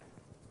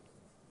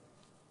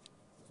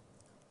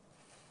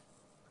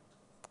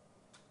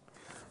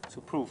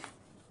proof,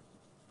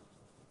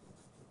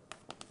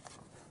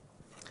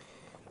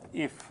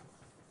 if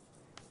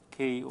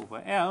K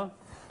over L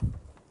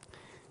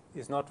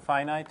is not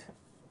finite,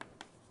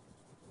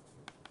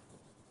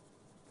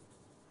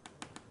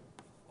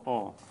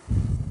 or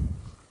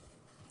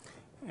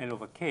L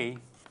over K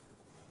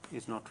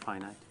is not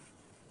finite,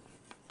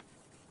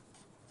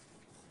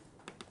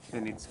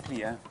 then it's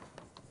clear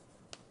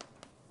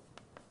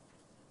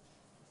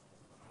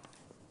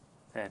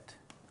that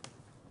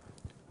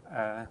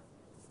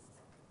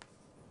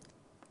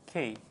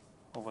K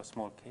over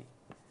small k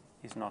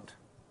is not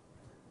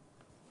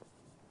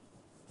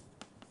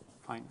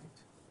finite.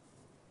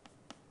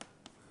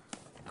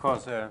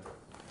 Because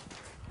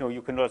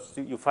you can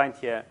also, you find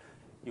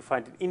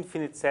an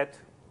infinite set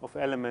of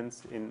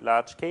elements in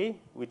large K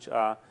which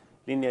are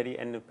linearly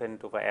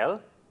independent over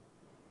L.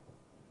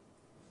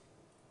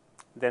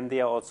 Then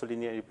they are also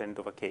linearly independent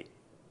over K.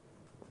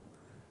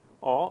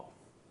 Or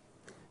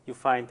you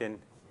find an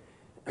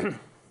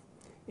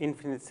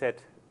infinite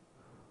set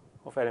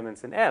of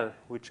elements in L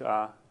which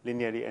are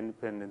linearly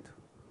independent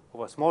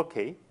over small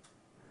k,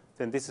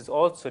 then this is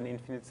also an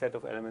infinite set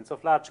of elements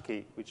of large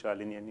K which are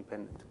linearly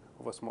independent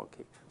over small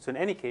k. So in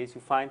any case,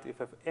 you find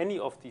if any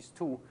of these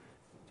two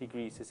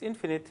degrees is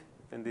infinite,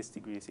 then this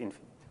degree is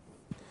infinite.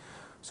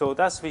 So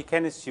thus we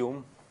can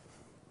assume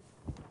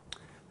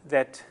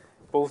that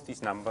both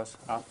these numbers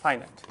are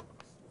finite.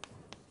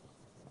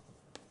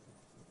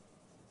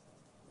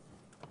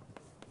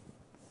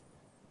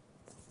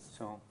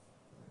 So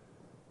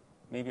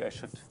maybe I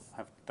should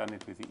have done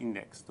it with the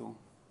index though,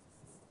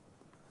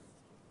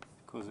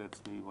 because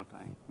that's maybe what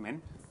I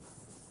meant.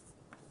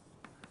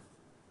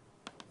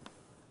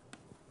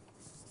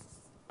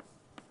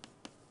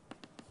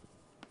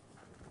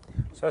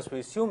 So as we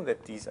assume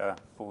that these are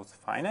both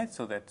finite,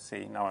 so that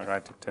say now I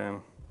write it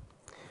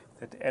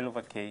that L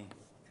over K,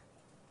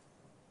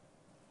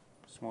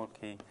 small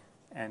k,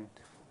 and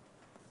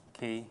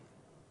K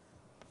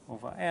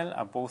over L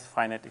are both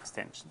finite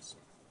extensions.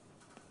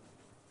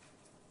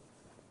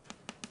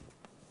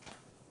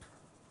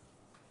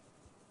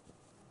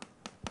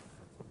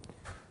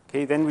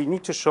 Okay, then we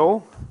need to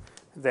show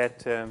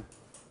that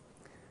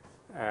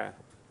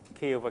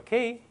K over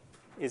K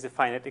is a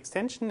finite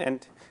extension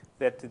and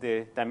that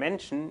the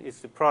dimension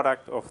is the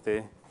product of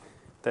the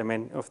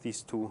of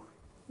these two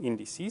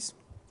indices,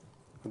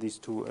 these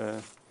two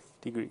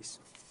degrees.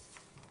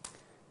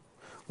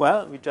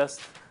 Well, we just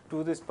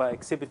do this by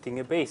exhibiting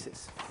a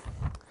basis.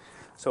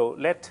 So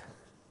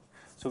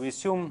we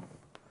assume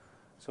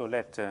so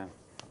the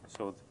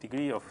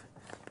degree of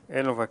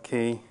L over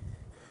K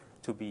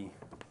to be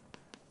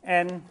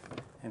n,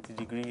 and the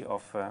degree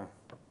of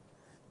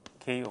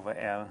K over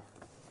L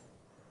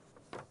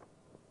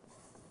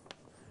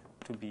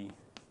to be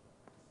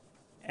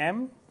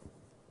m.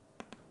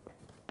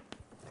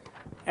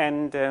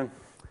 And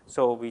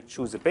so we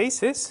choose a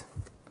basis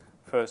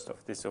first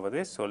of this over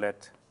this. So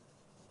let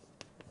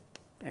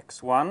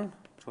x1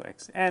 to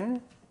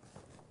xn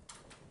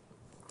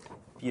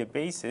be a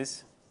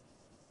basis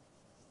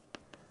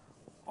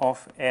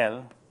of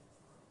L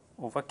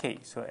over K.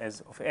 So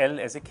as of L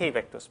as a K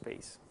vector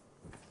space.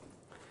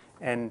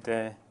 And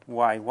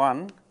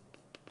y1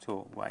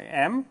 to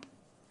ym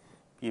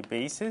be a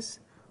basis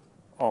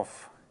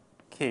of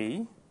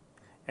K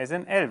as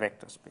an L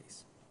vector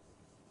space.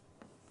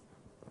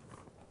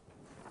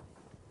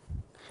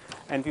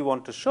 And we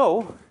want to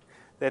show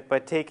that by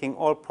taking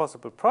all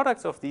possible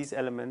products of these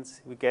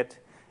elements, we get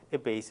a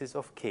basis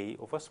of K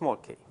over small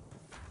k.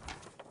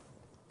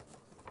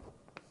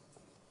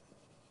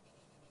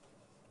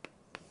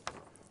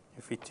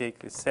 If we take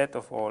the set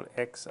of all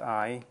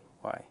xi,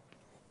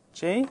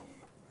 yj,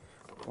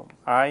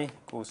 I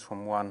goes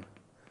from 1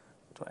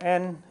 to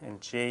n, and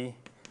j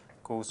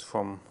goes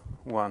from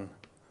 1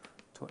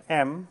 to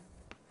m,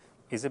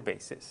 is a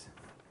basis.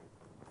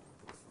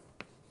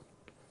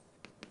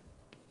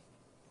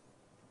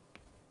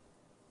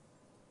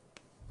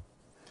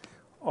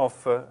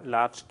 Of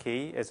large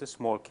K as a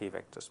small k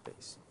vector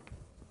space.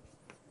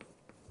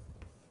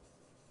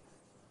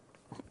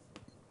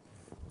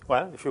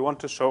 Well, if you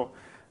want to show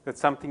that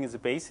something is a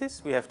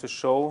basis, we have to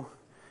show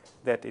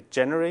that it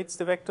generates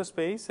the vector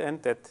space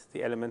and that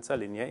the elements are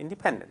linear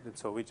independent. And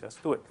so we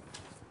just do it.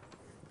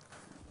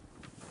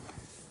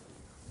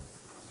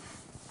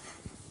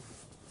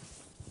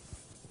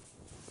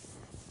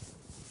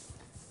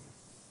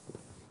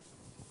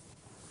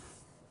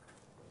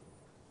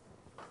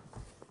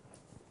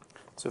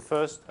 So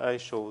first I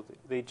show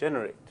they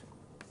generate.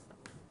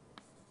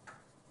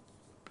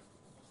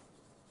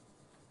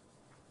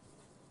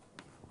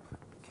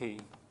 K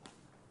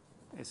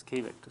as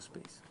K vector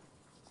space.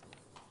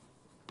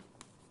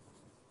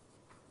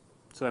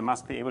 So I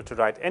must be able to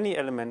write any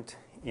element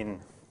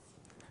in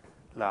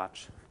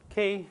large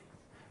K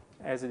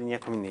as a linear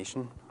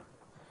combination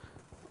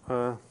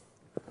of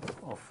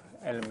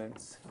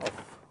elements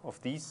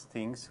of these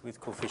things with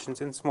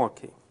coefficients in small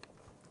k.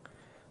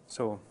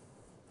 So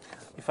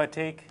if I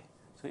take,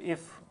 so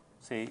if,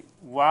 say,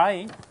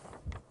 y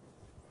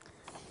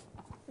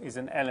is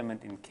an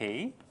element in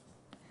K,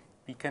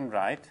 we can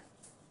write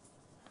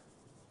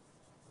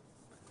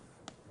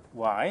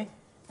y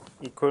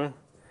equal,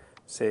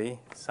 say,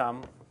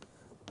 sum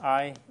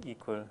I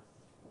equal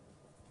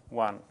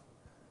 1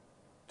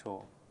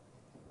 to,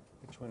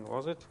 which one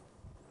was it?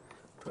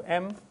 To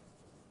m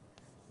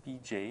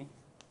bj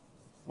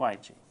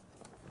yj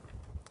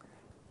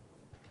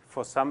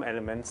for some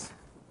elements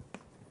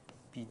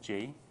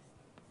bj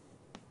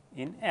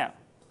in L.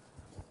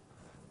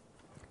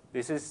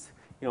 This is,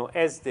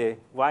 as the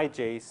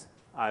yj's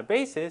are a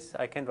basis,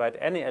 I can write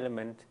any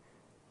element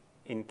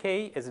in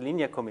K as a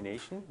linear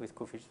combination with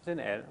coefficients in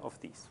L of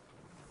these.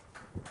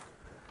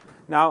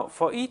 Now,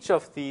 for each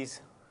of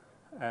these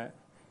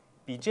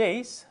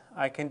bj's,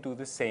 I can do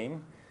the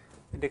same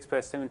and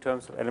express them in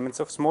terms of elements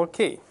of small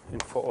k.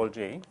 And for all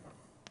j,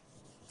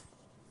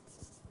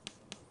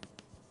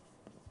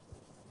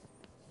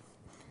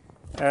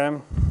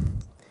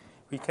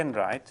 we can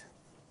write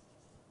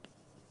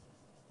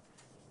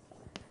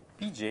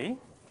bj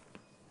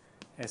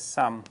as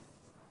sum,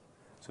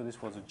 so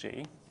this was a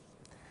j,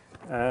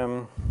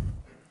 I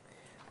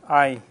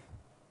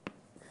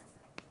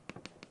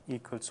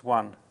equals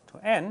 1 to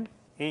n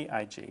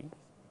aij xi.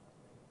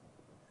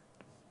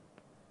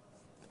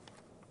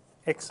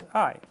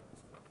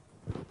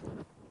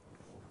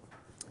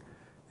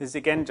 This is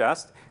again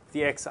just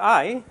the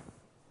xi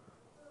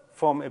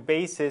form a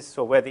basis,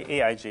 so where the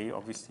aij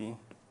obviously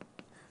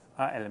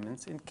are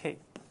elements in K.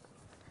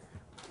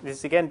 This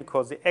is again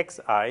because the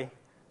xi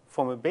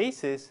form a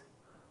basis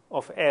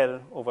of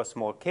L over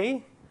small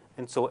k,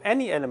 and so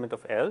any element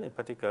of L, in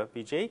particular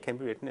Bj, can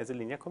be written as a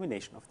linear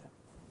combination of them.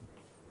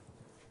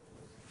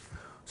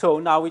 So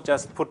now we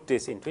just put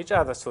this into each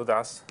other. So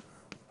thus,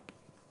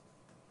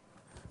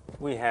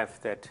 we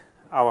have that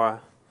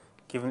our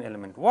given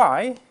element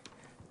y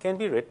can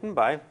be written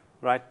by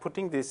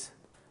putting this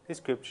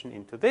description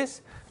into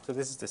this. So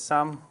this is the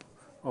sum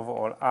over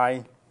all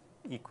I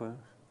equal,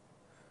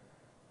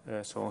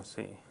 so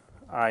say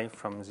I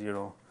from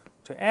 0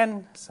 to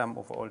n, sum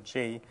over all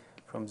j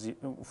from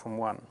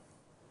 1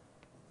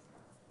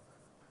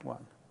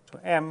 to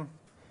m,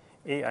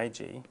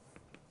 aij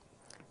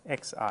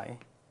xi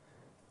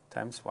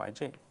times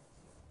yj.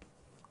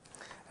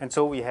 And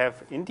so we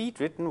have indeed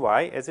written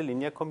y as a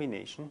linear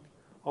combination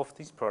of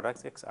these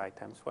products xi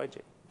times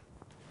yj.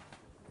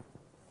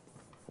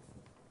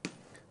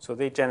 So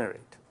they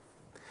generate.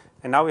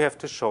 And now we have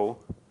to show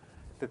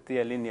that they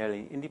are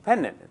linearly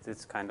independent.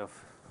 It's kind of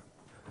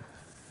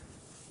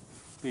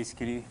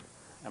basically,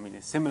 I mean,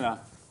 a similar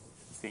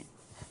thing.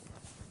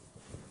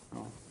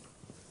 No,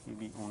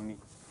 maybe only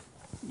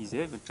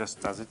easier, but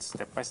just does it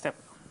step by step.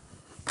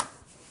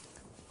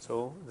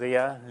 So they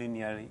are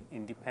linearly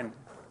independent.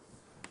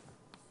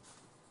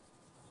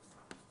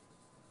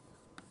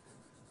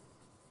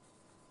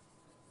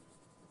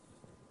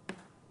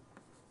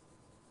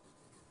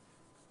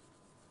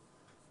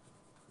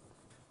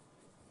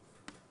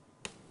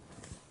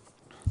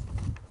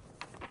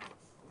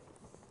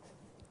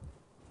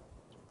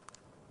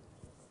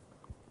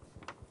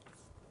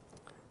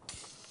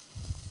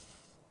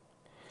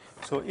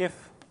 So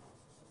if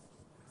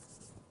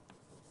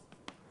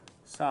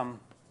sum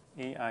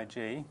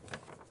aij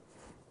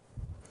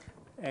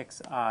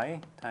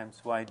xi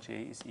times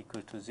yj is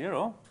equal to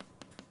 0,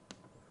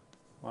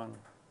 1.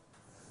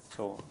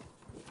 So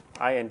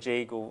I and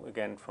j go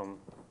again from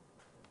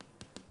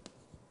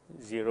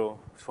 0,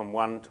 from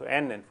 1 to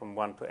n and from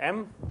 1 to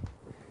m.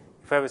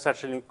 If I have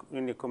such a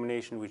linear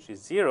combination which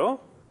is 0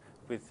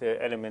 with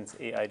elements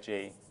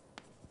aij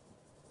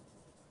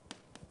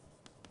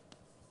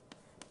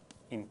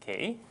in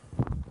K,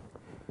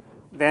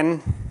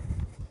 then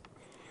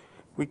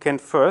we can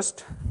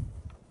first,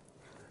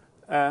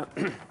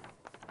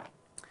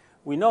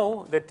 we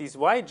know that these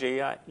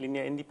yj are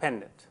linear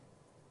independent.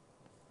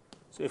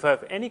 So if I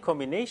have any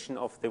combination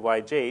of the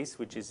yj's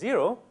which is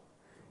 0,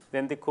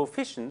 then the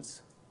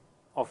coefficients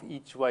of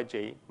each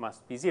yj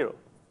must be 0.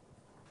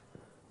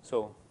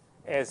 So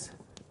as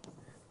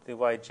the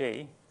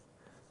yj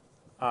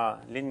are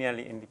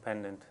linearly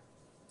independent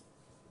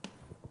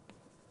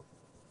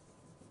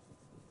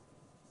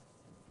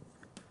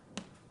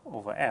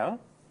over L,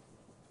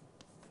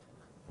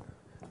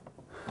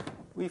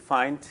 we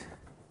find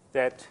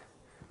that,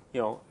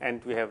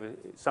 and we have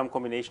some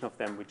combination of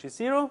them which is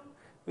 0,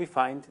 we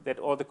find that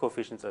all the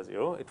coefficients are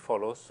 0. It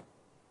follows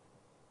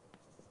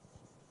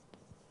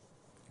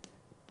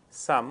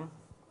sum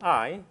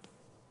I,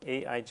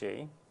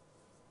 aij,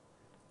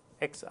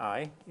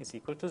 xi is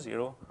equal to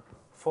 0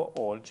 for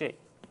all j.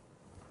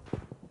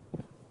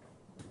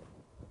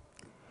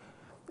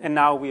 And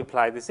now we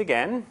apply this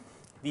again.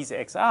 These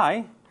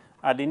xi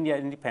are linear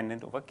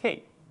independent over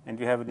K, and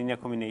you have a linear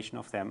combination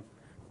of them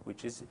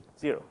which is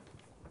 0.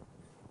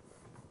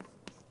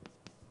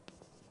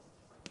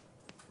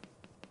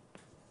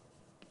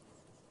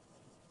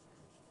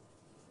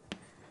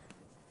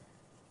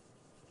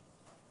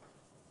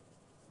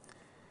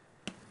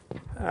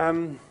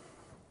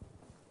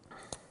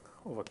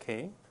 Over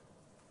K,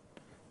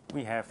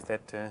 we have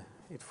that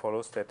it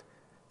follows that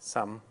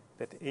sum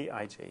that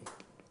aij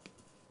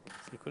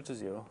is equal to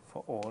 0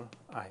 for all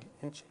I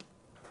and j.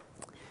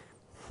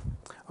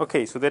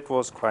 Okay, so that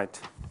was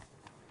quite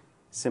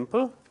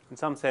simple. In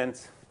some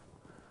sense,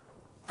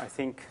 I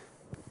think,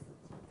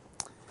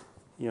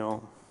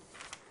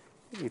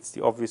 it's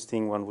the obvious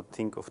thing one would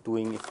think of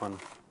doing if one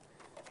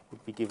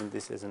would be given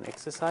this as an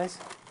exercise.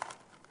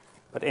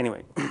 But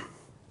anyway,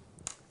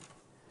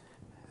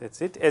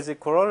 that's it. As a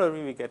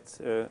corollary, we get,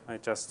 I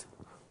just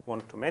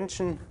want to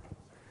mention,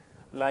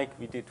 like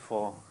we did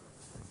for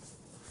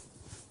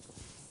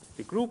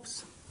the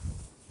groups,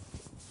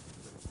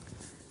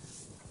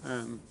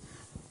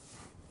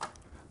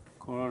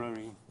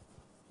 corollary,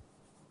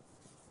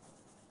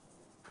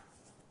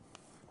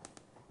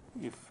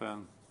 if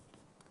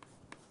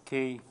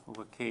K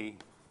over K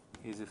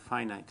is a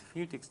finite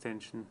field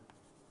extension,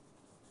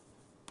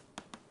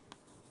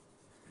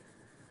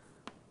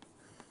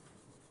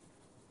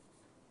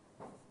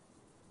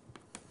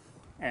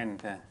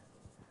 and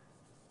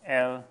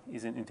L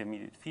is an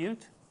intermediate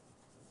field,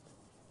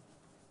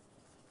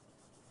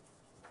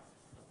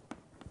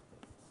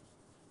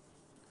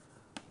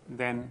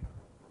 then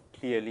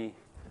clearly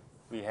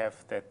we have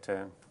that,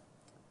 I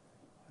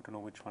don't know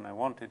which one I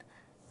wanted,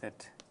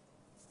 that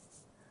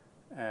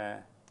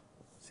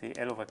say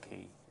L over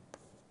K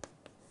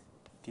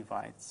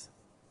divides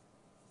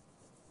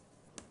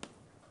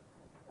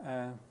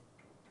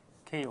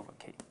K over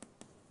K.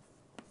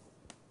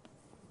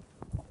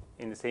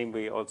 In the same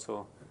way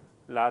also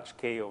large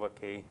K over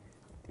K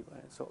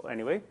divided. So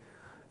anyway,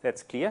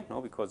 that's clear,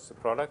 no, because it's a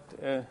product,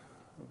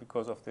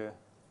 because of the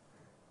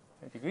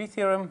degree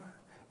theorem.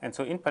 And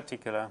so in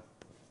particular,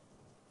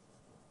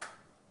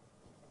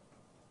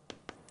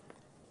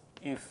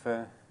 if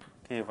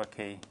K over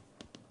K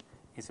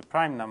is a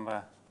prime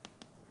number,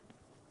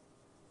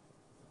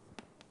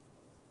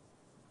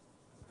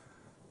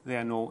 there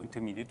are no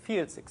intermediate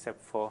fields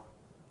except for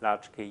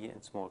large K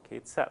and small k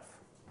itself.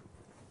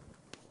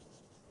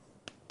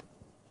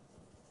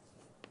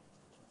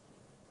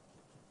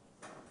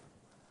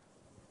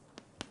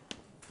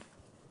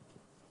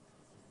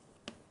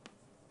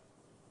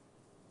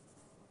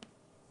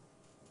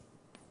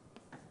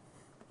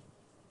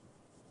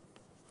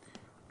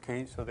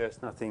 Okay, so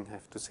there's nothing I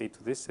have to say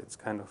to this. It's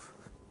kind of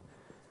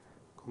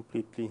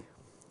completely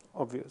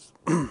obvious.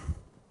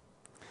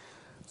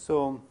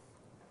 So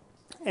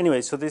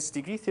anyway, so this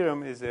degree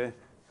theorem is a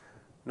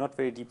not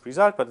very deep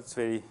result, but it's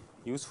very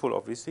useful,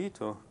 obviously,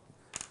 to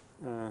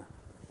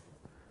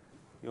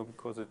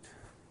because it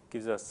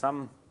gives us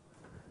some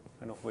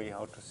kind of way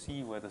how to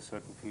see whether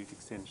certain field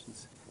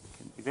extensions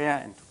can be there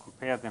and to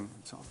compare them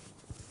and so on.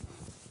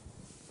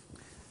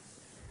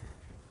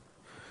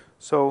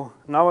 So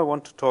now I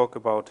want to talk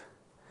about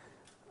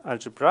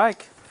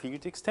algebraic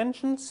field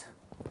extensions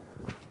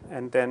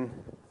and then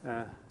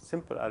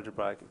simple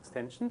algebraic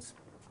extensions.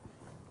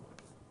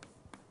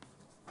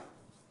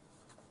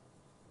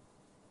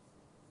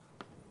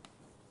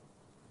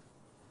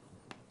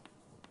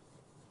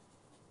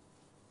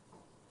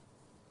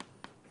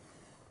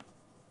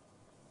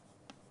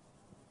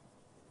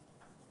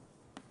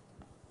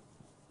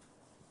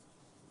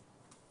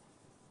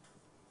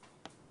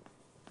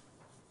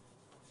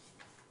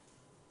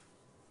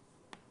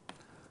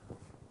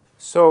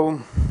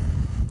 So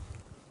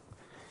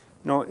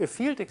now a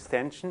field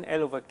extension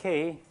L over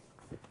K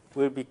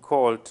will be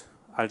called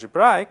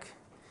algebraic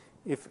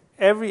if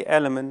every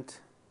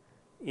element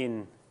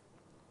in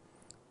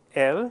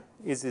L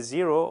is a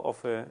zero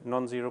of a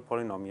non-zero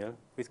polynomial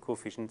with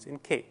coefficients in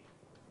K.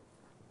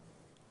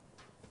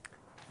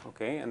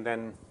 Okay, and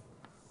then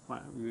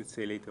we will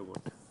say later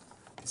what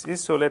this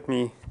is. So let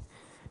me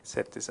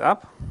set this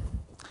up.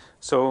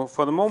 So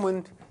for the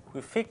moment, we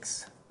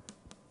fix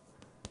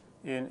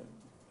in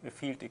a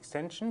field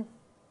extension.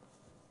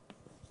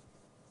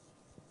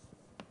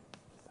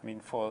 I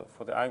mean, for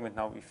the argument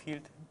now, we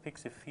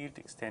fix a field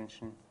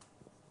extension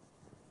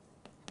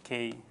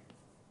K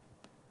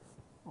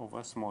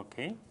over small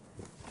k.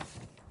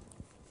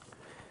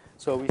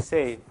 So we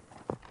say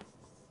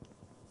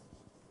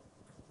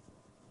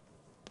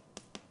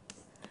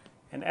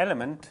an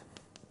element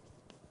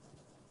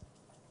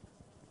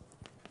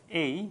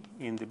A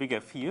in the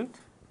bigger field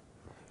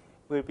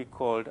will be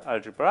called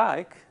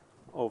algebraic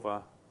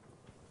over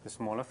the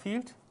smaller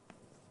field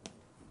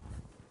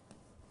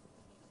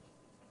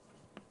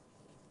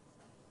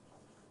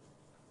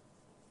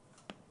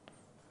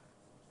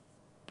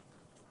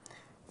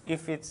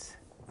if it's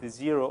the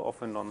zero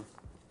of a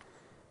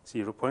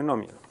non-zero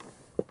polynomial.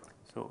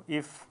 So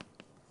if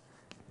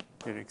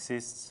there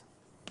exists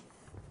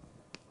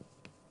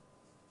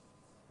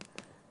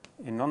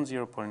a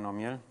non-zero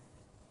polynomial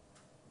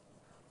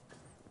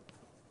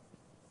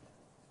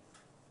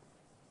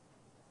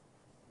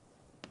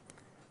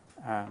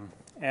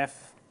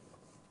f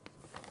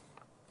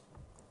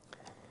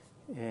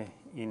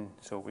in,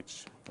 so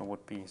which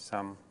would be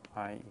some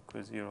I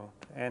equals 0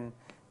 to n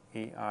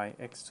ai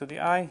x to the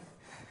I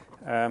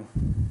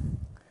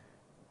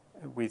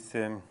with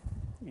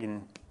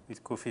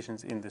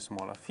coefficients in the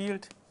smaller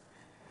field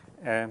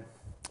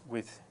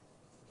with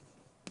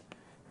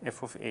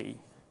f of a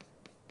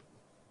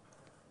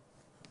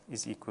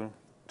is equal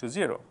to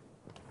 0.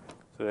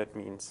 So that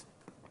means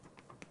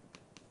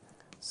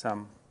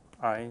some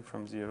I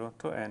from 0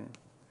 to n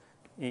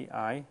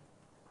ai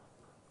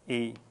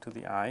a to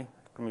the I.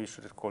 Maybe we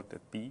should have called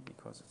that b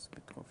because it's a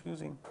bit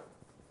confusing.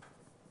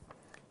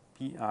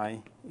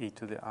 bi a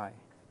to the I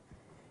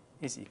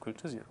is equal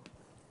to 0.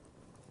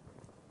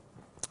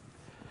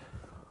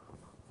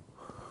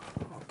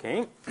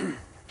 Okay.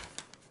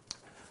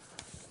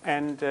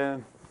 And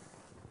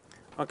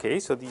okay,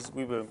 so these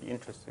we will be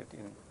interested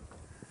in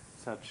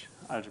such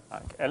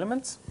algebraic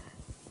elements.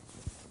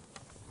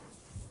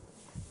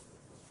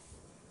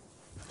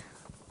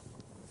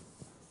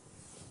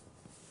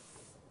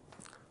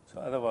 So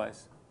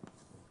otherwise,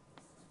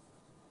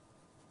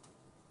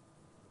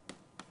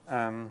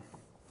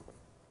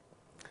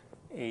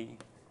 A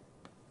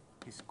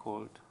is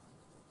called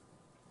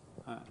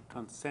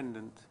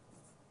transcendent,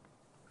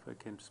 if I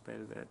can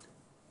spell that,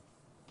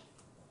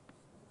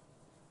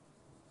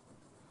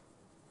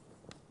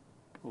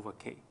 over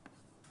K.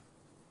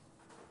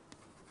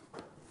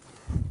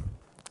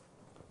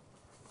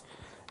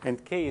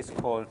 and K is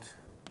called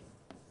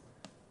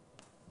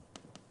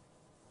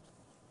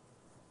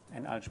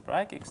an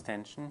algebraic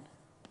extension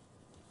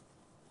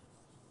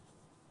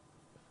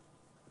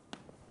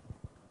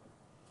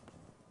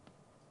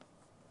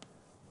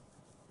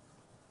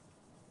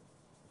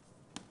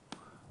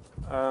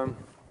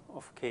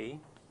of K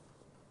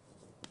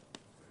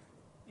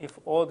if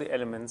all the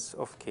elements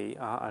of K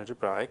are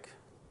algebraic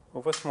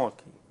over small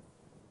k.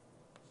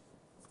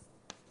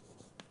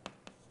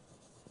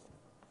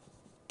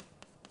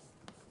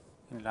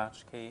 In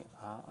large K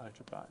are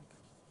algebraic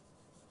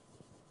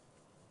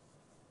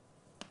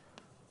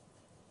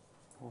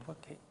over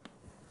K.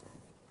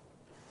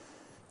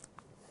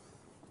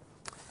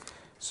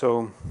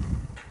 So,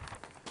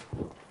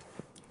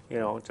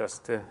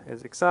 just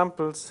as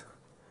examples,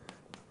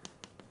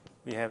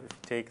 we have, if you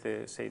take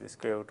the, say, the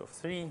square root of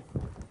 3,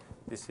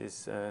 this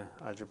is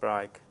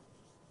algebraic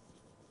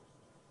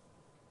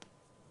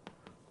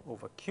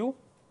over Q,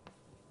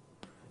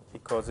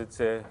 because it's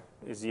a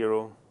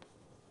 0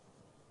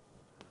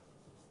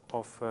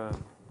 of,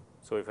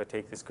 so if I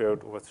take the square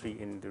root over 3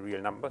 in the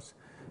real numbers,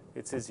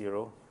 it's a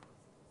 0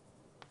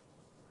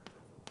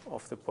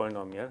 of the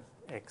polynomial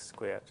x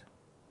squared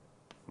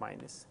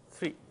minus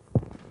 3.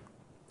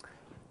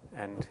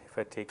 And if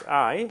I take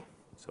I,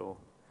 so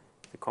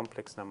the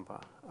complex number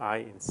I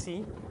in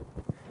C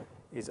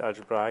is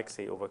algebraic,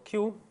 say, over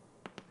Q,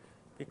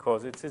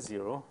 because it's a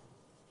 0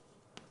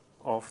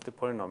 of the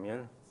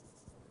polynomial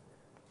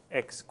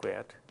x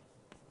squared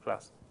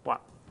plus 1.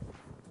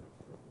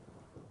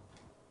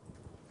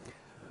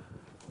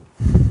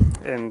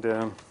 And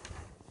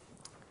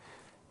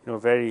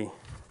very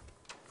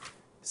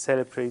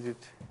celebrated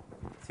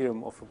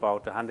theorem of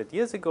about 100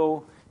 years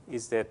ago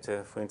is that,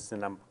 for instance, the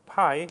number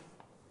pi,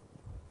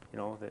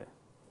 the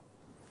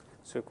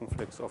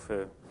circumflex of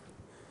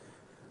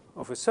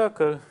a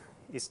circle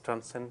is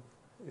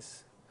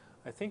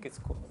I think it's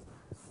called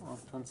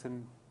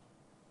transcendental,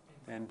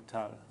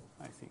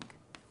 I think,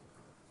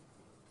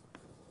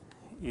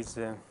 is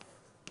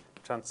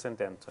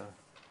transcendental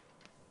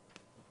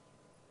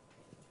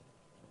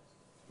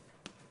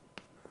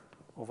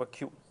over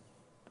Q.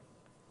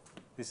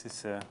 This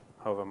is,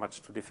 however,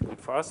 much too difficult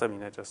for us. I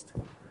mean, I just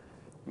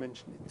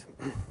mentioned it.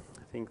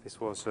 I think this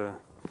was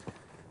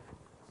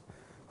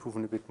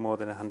proven a bit more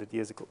than 100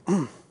 years ago.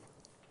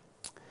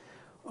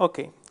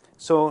 Okay,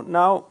 so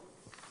now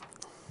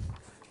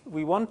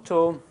we want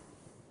to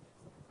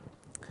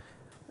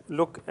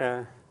look,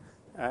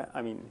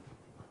 I mean,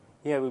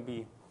 here we'll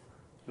be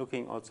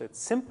looking also at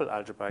simple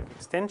algebraic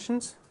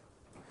extensions.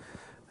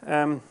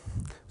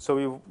 So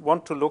we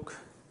want to look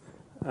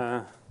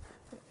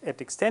at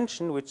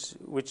extension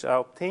which are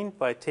obtained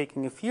by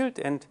taking a field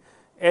and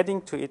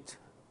adding to it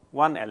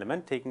one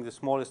element, taking the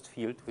smallest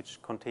field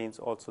which contains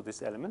also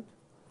this element.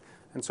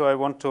 And so I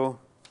want to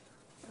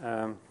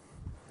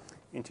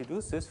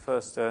introduce this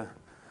first for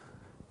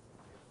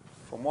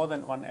more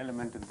than one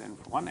element and then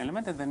for one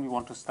element, and then we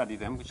want to study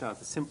them, which are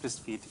the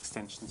simplest field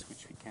extensions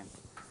which we can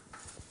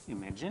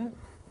imagine.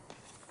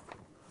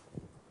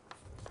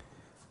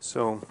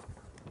 So,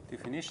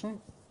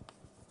 definition.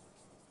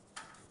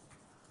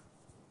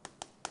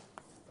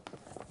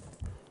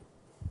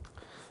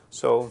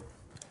 So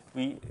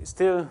we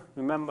still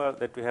remember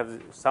that we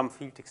have some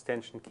field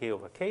extension K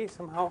over K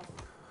somehow.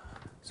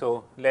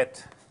 So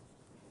let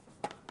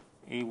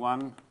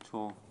A1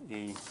 to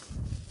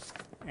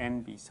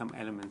AN be some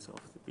elements of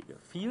the bigger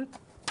field.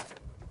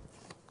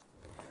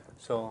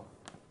 So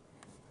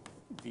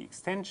the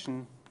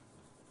extension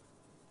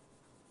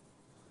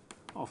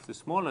of the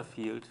smaller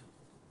field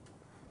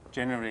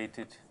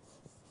generated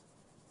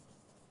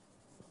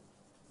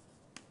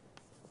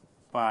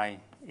by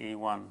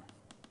A1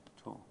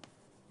 to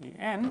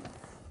AN.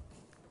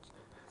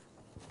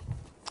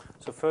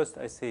 So first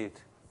I say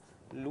it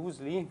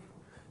loosely,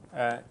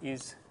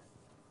 is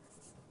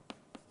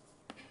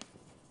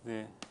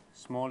the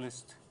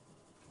smallest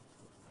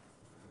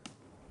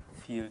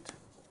field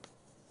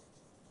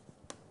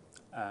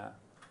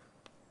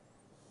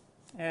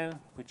L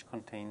which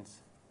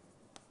contains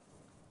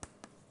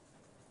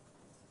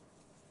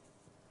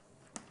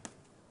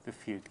the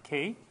field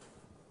K,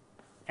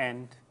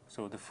 and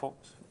so the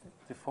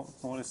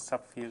smallest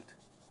subfield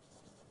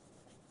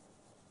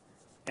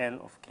L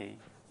of K.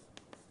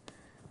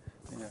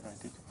 Did I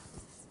write it?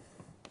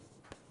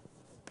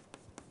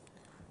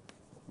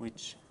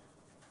 Which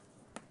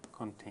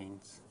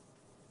contains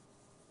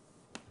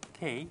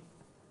K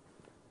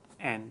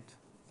and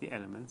the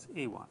elements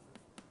A1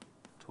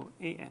 to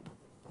AN.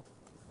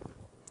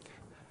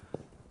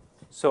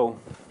 So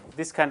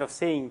this kind of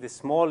saying the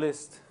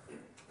smallest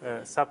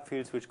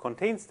subfields which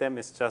contains them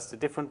is just a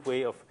different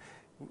way of,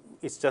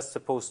 it's just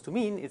supposed to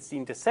mean it's the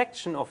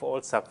intersection of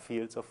all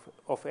subfields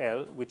of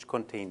L which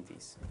contain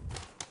these.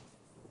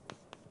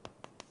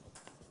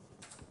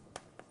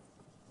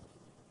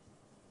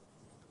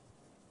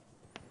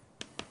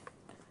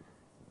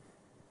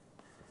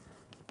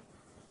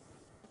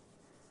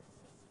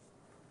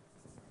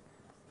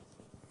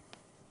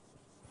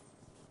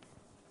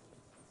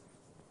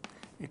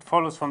 It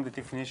follows from the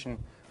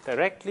definition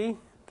directly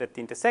that the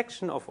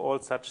intersection of all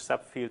such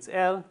subfields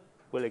L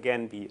will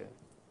again be a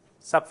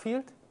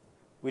subfield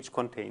which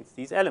contains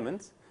these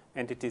elements,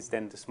 and it is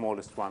then the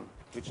smallest one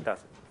which does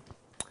it.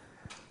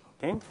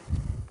 Okay?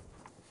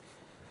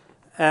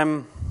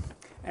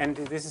 And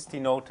this is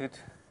denoted,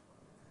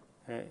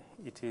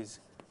 it is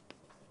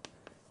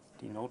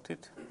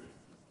denoted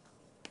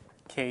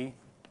K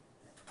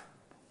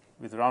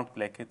with round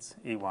brackets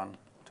A1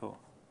 to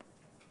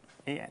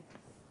AN.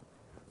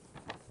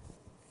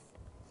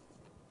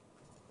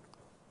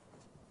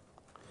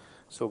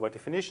 So by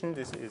definition,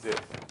 this is a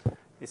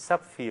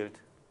subfield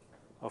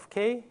of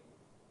K,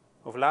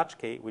 of large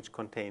K, which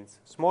contains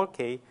small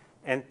k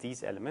and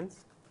these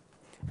elements,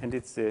 and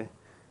it's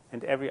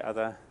and every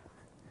other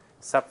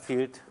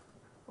subfield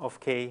of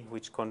K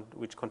which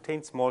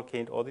contains small k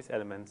and all these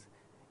elements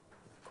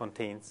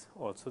contains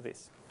also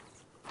this.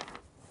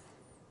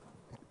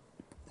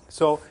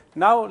 So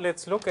now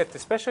let's look at the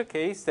special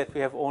case that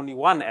we have only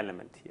one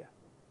element here.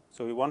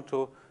 So we want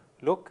to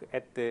look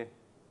at the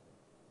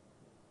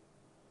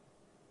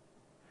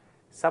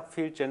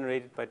subfield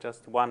generated by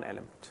just one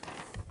element.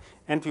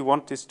 And we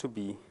want this to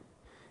be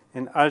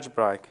an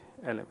algebraic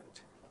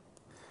element.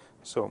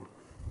 So,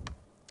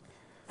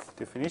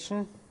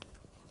 definition.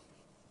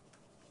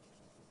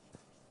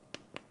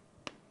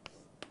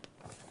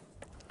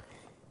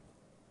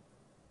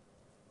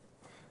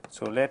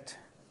 So let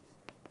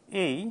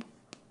A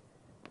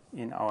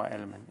in our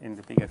element in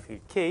the bigger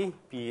field K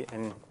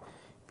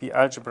be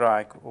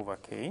algebraic over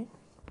K.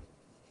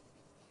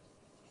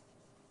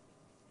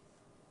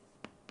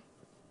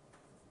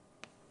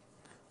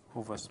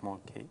 Over small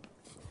k,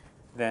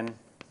 then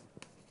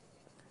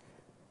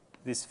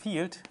this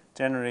field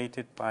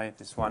generated by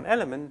this one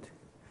element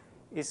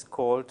is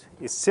called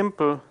a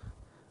simple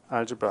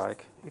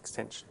algebraic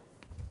extension.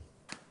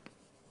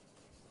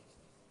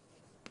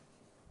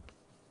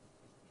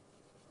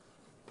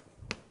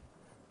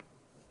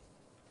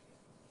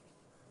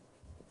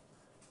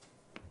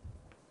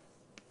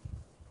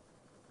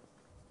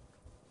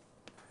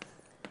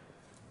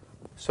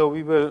 So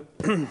we will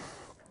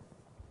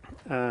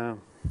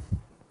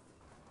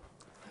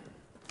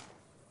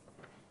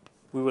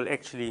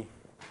actually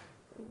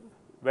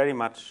very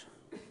much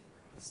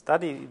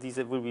study these.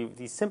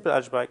 These simple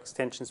algebraic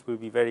extensions will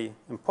be very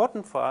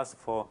important for us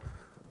for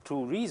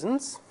two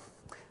reasons.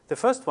 The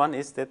first one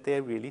is that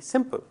they're really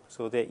simple,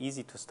 so they're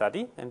easy to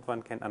study and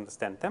one can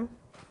understand them.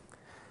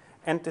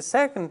 And the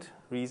second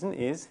reason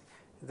is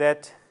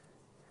that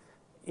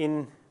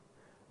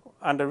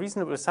under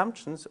reasonable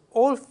assumptions,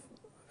 all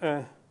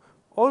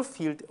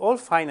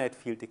finite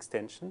field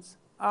extensions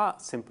are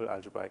simple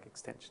algebraic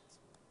extensions.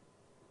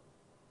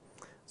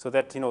 So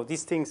that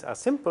these things are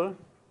simple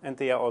and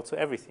they are also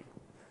everything.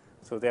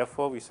 So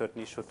therefore, we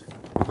certainly should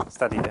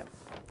study them.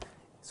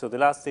 So the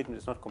last statement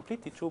is not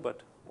completely true,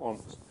 but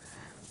almost.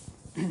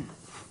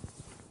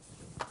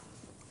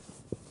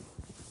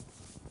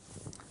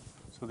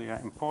 So they are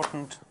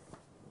important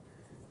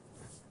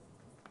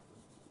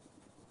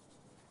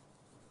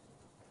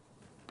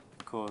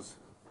because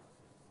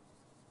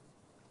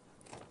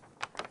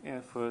they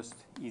are first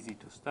easy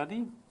to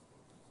study,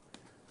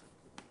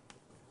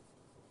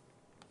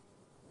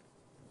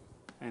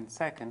 and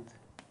second,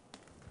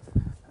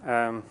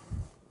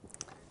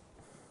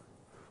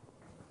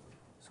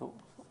 so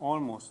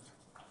almost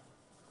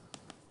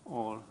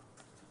all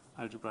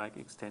algebraic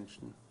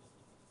extension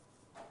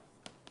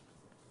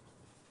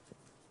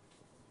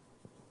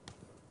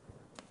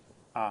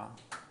are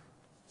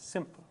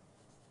simple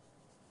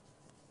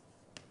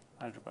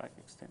algebraic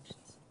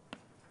extensions.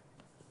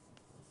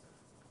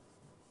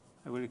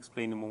 I will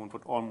explain in a moment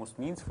what almost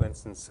means. For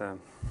instance,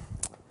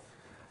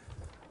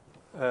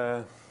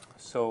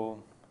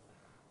 so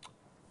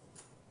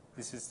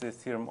this is the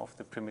theorem of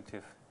the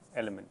primitive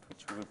element,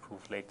 which we will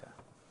prove later.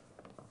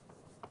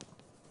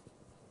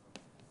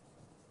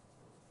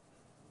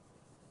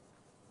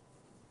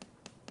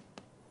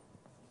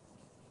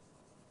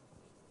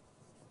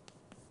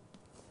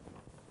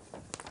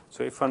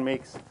 So if one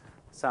makes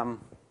some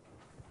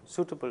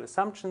suitable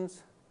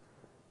assumptions,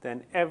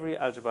 then every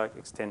algebraic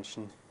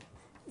extension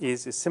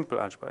is a simple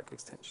algebraic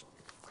extension.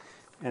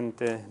 And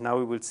now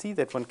we will see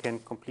that one can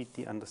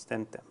completely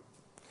understand them.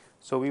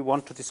 So we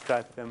want to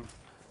describe them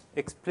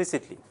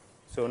explicitly.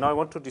 So now I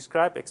want to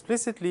describe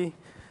explicitly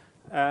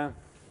a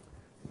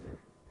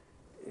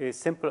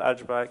simple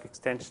algebraic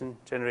extension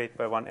generated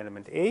by one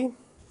element A.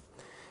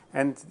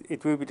 And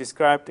it will be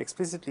described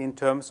explicitly in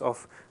terms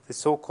of the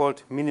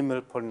so-called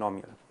minimal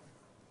polynomial.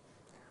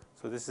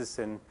 So this is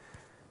an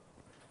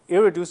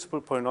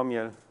irreducible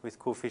polynomial with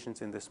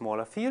coefficients in the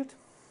smaller field,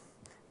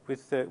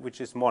 which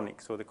is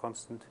monic. So the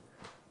constant,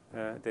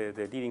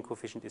 the leading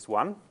coefficient is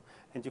 1.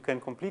 And you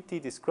can completely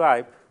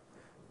describe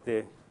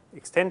the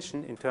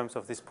extension in terms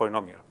of this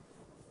polynomial.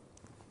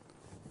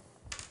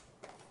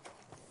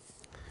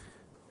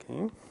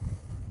 Okay.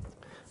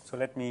 So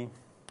let me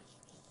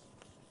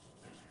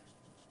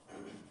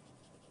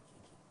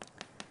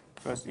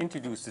first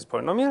introduce this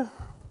polynomial.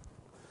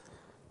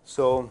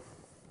 So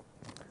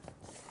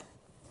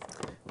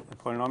the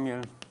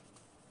polynomial.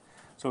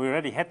 So we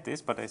already had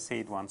this, but I say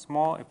it once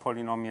more. A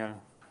polynomial,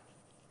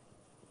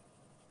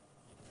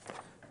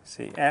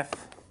 say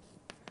f,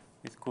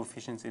 with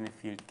coefficients in a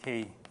field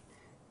k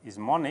is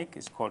monic,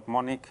 is called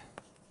monic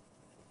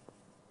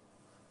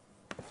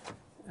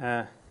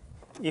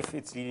if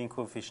its leading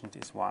coefficient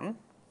is 1.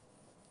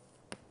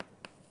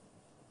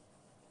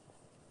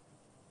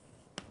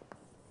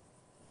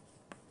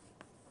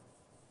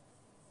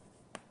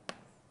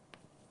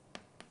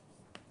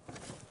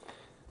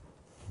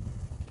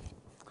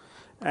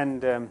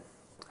 And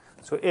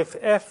so if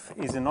f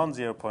is a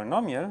non-zero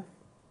polynomial,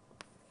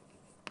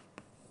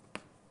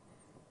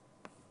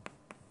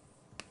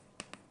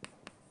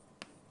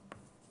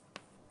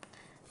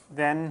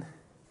 then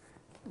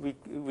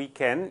we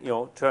can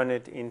turn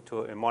it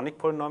into a monic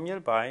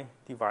polynomial by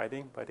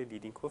dividing by the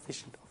leading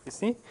coefficient,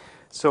 obviously.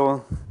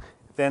 So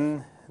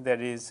then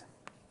there is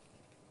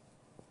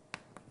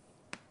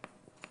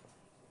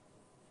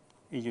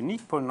a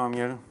unique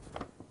polynomial,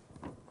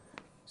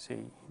 say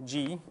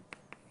g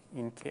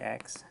in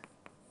kx,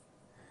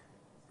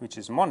 which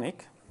is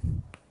monic,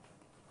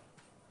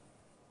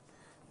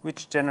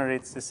 which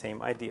generates the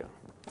same ideal.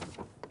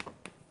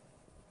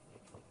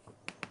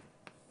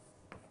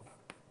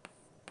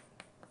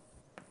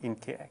 In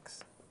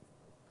kx.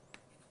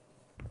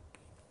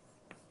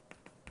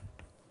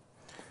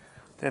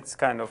 That's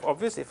kind of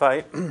obvious. If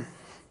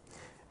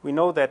we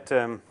know that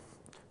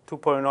two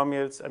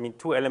polynomials,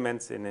 two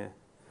elements in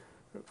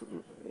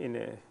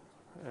a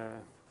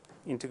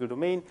integral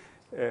domain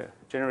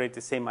generate the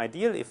same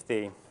ideal if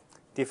they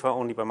differ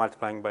only by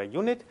multiplying by a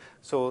unit.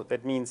 So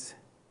that means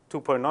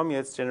two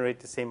polynomials generate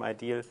the same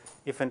ideal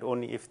if and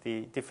only if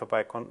they differ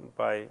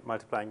by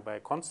multiplying by a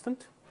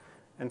constant.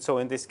 And so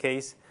in this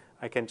case,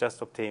 I can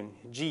just obtain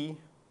g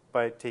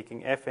by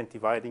taking f and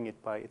dividing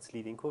it by its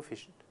leading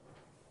coefficient.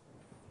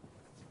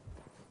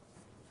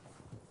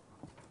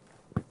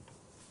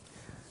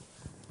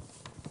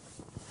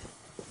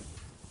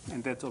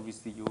 And that's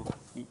obviously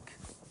unique.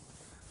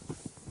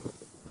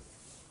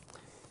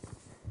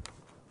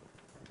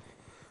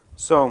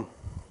 So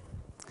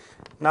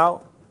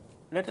now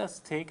let us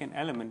take an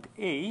element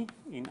A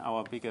in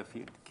our bigger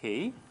field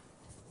K,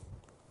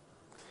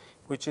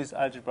 which is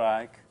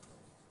algebraic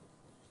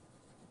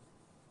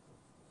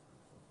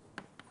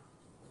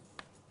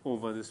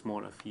over the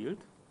smaller field.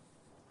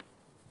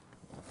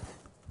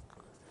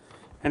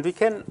 And we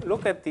can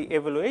look at the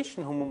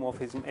evaluation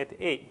homomorphism at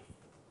A.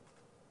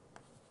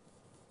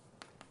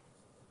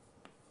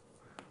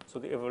 So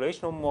the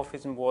evaluation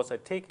homomorphism was I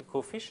take a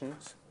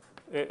coefficient,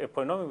 a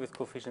polynomial with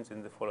coefficients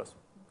in the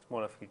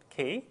smaller field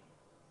K,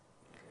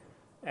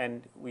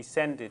 and we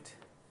send it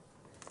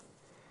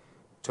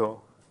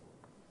to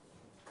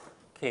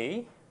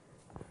K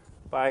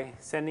by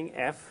sending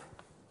f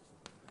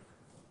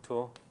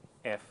to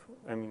f,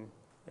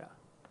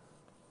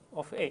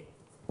 of A.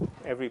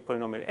 Every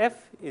polynomial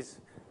f is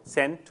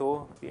sent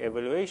to the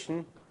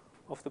evaluation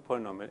of the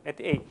polynomial at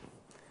A.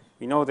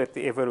 We know that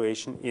the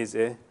evaluation is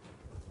a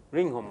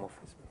ring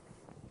homomorphism.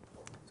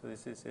 So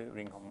this is a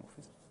ring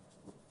homomorphism.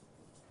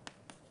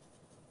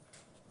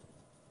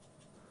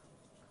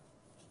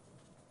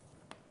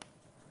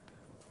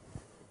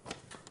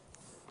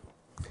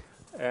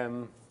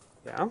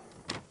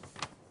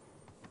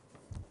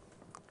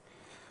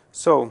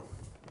 So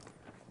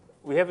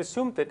we have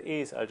assumed that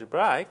A is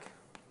algebraic.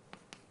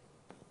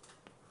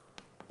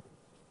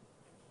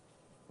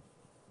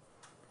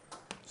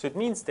 So it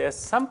means there's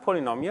some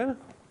polynomial,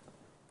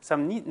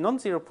 some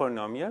non-zero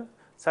polynomial,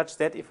 such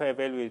that if I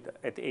evaluate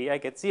at A, I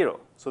get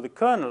 0. So the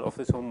kernel of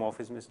this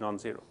homomorphism is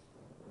non-zero.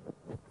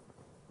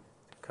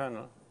 The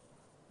kernel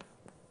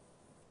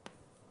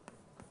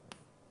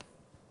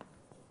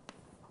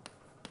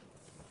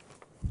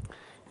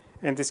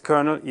and this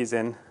kernel is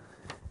an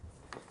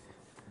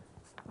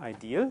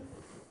ideal.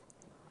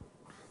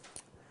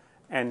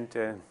 And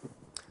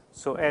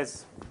so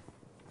as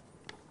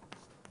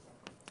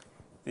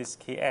this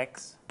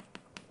kx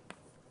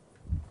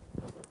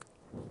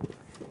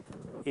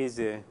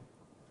is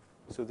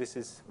so this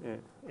is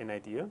an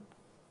ideal.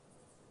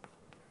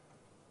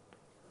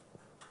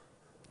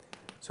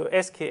 So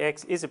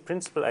skx is a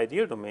principal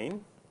ideal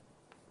domain.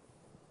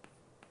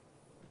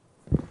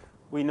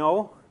 We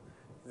know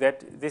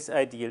that this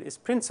ideal is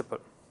principal.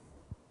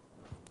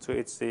 So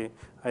it's the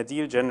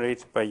ideal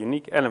generated by a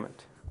unique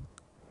element.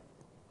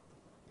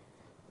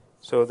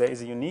 So there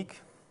is a unique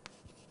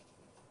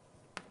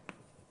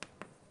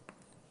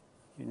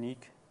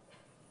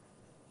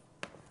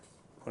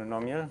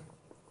polynomial,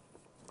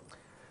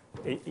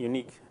 a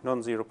unique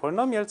non-zero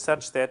polynomial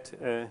such that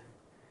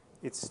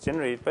it's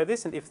generated by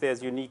this. And if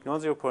there's unique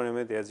non-zero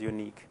polynomial, there's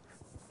unique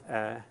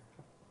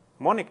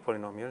monic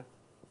polynomial.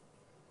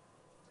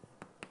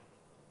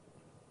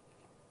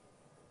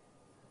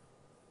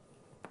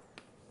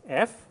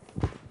 F,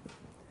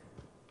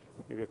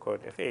 we will call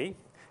it Fa,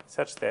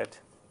 such that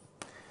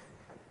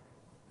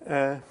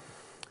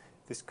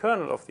this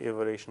kernel of the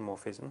evaluation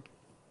morphism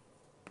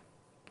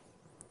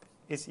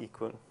is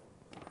equal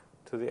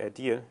to the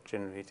ideal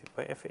generated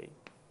by Fa.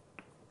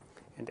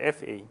 And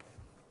Fa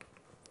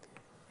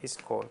is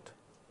called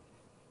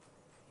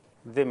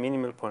the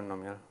minimal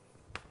polynomial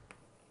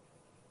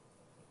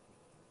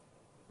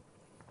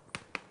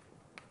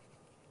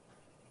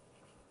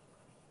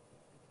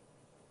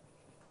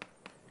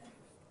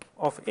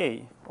of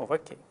A over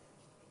K.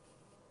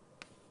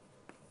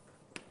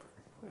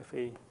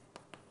 Fa.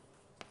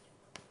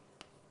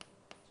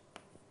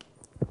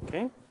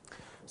 Okay,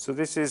 so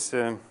this is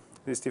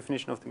this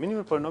definition of the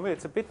minimal polynomial.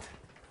 It's a bit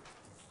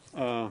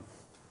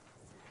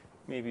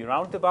maybe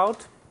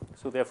roundabout,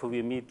 so therefore we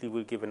immediately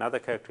will give another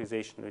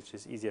characterization which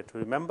is easier to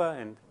remember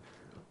and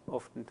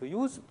often to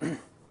use.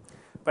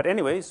 But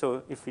anyway,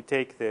 so if we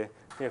take we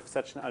have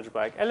such an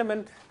algebraic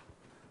element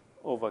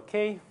over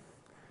K,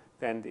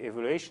 then the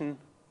evaluation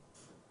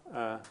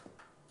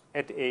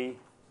at A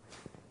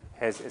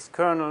has as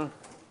kernel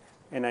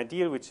an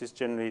ideal which is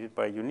generated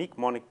by a unique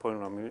monic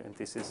polynomial, and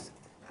this is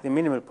the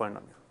minimal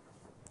polynomial.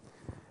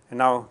 And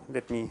now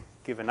let me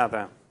give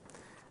another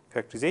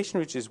characterization,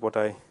 which is what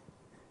I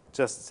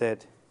just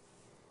said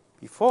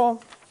before,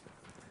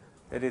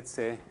 that it's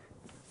a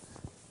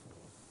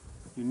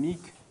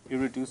unique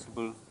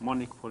irreducible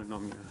monic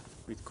polynomial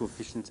with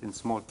coefficients in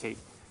small k,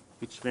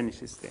 which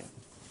vanishes there.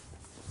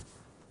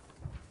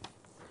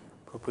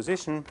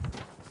 Proposition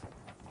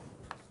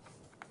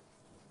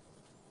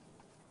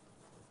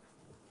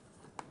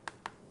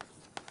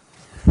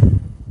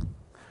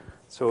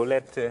so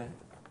let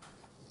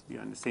we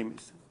are in the same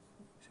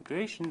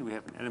situation. We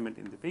have an element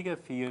in the bigger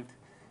field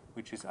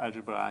which is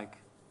algebraic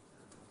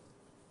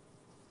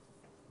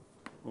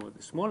over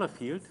the smaller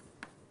field.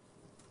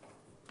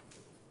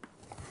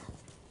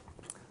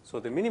 So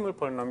the minimal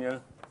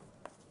polynomial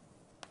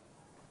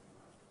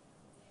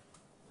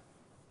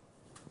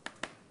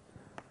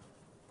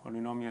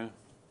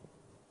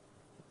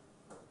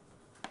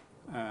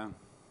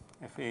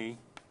Fa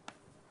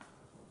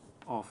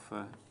of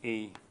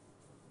A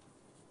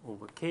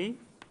over K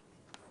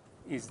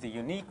is the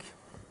unique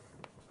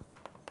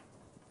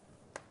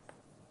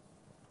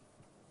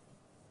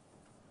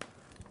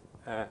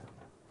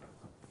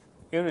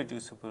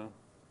irreducible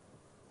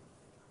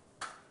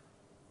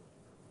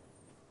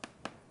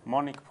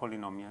monic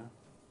polynomial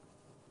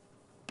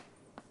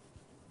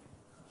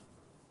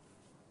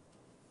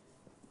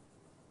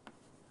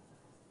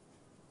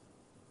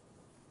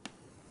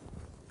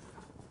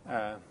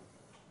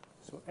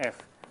so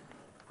F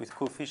with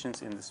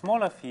coefficients in the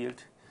smaller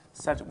field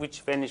such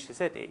which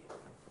vanishes at A.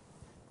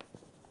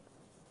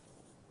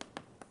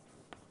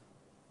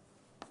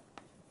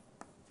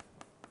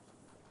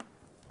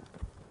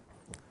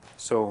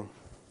 So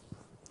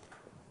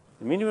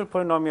the minimal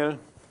polynomial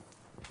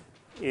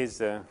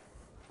is if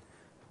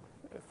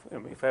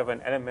I have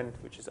an element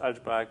which is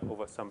algebraic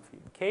over some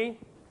field K,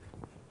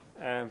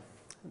 then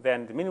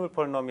the minimal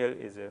polynomial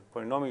is a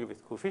polynomial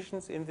with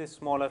coefficients in this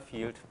smaller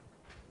field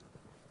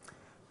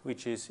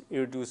which is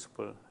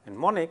irreducible and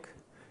monic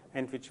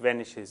and which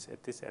vanishes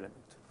at this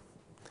element.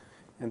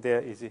 And there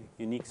is a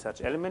unique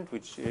such element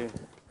which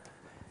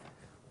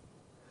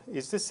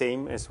is the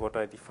same as what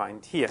I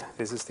defined here.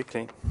 This is the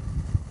claim.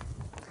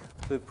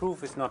 So the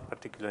proof is not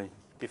particularly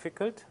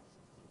difficult.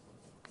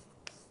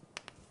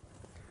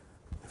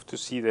 You have to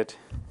see that.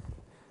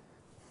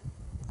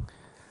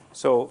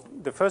 So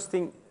the first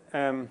thing,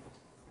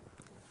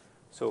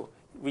 so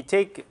we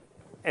take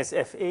as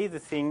Fa the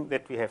thing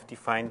that we have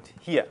defined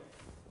here.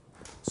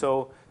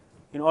 So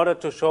in order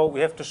to show, we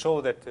have to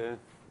show that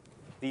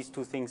these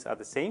two things are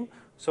the same.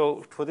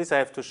 So for this I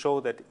have to show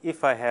that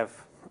if I have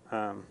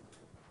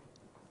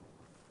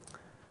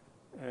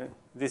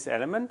this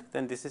element,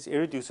 then this is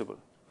irreducible.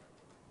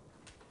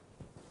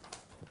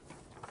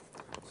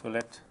 So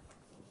let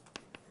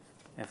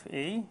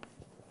Fa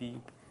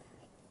be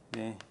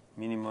the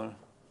minimal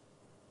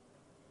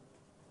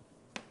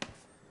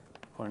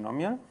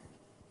polynomial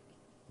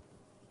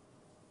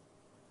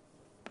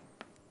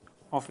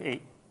of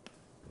A.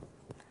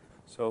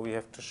 So we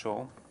have to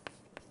show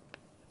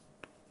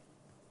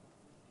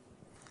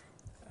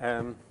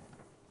Fa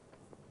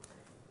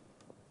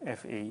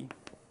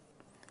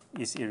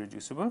is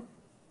irreducible.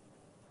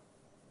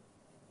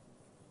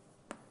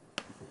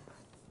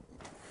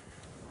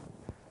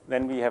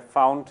 Then we have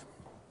found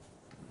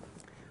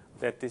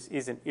that this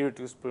is an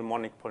irreducible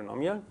monic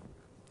polynomial.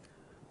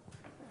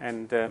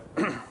 And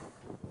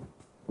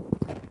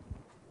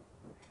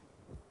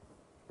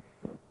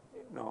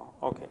no,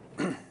 okay.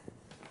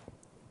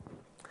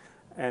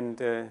 And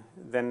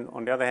then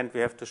on the other hand,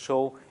 we have to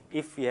show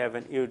if we have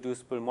an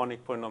irreducible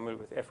monic polynomial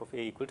with f of a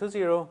equal to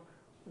 0,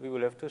 we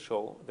will have to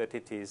show that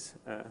it is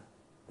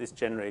this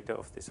generator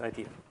of this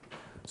ideal.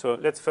 So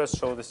let's first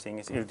show this thing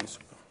is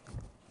irreducible.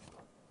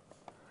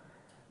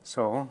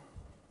 So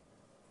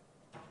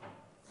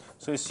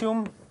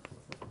assume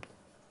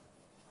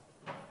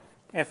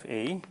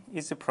Fa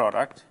is a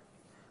product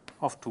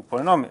of two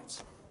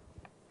polynomials.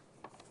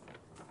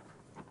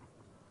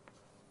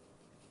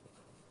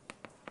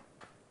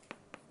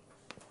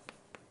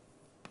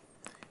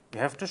 You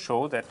have to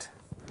show that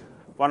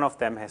one of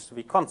them has to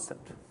be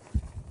constant.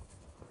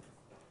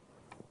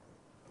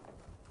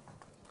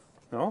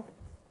 No?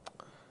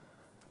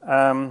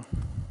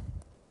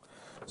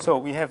 So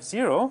we have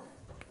 0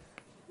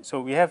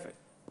 so we have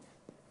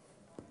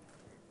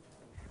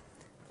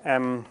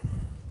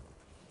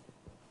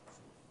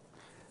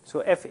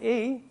so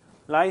FA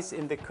lies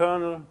in the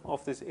kernel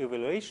of this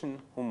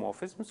evaluation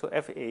homomorphism. So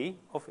FA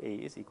of A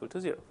is equal to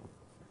 0.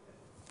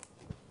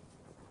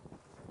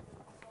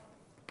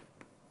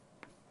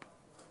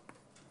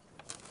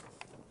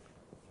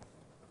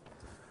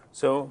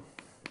 So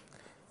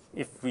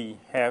if we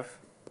have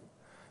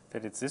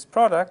that it's this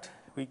product,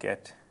 we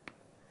get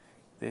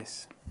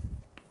this.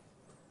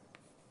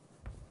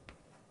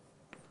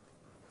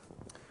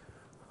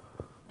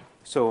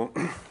 So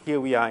here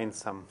we are in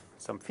some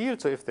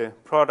field. So if the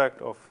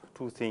product of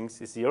two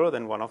things is 0,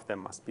 then one of them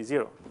must be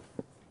 0.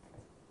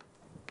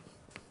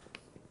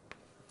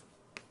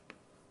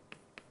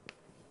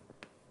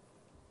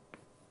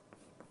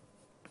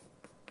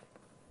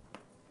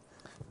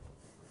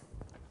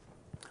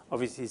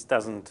 Obviously, it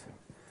doesn't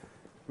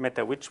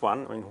matter which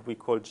one. I mean, we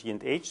call G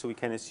and H, so we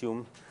can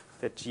assume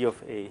that G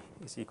of A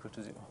is equal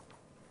to 0.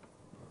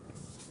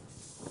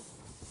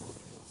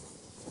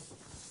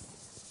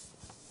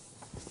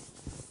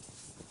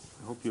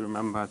 I hope you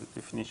remember the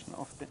definition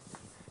of the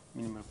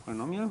minimal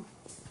polynomial.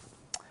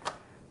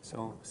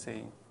 So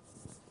say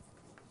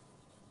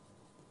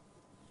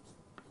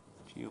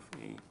G of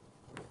A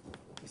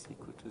is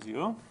equal to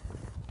 0.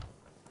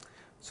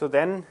 So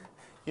then,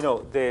 you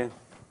know,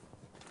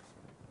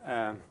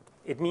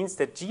 it means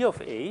that G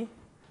of A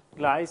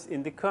lies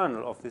in the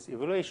kernel of this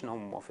evaluation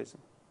homomorphism.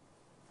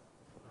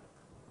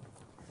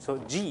 So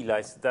G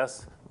lies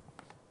thus.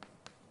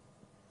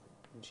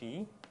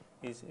 G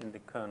is in the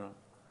kernel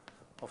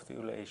of the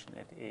evaluation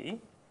at A,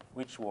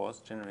 which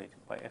was generated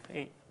by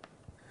FA.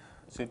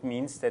 So it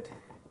means that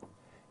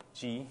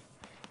G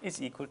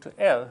is equal to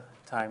L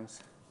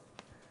times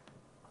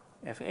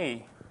FA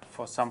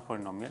for some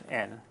polynomial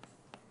L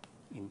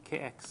in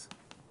Kx.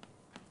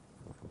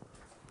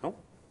 No?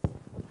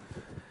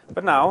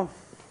 But now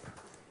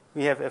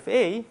we have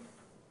FA is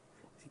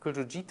equal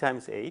to G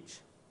times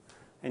H,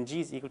 and G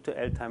is equal to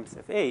L times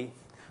FA.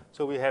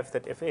 So we have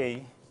that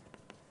FA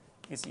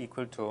is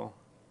equal to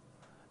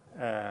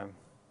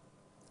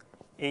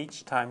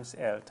H times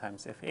L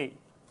times FA.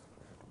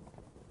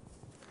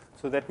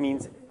 So that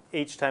means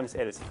H times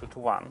L is equal to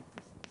 1.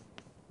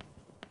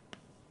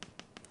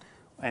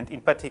 And in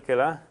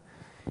particular,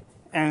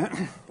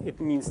 it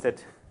means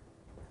that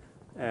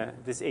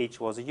this H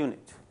was a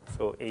unit.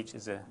 So H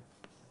is a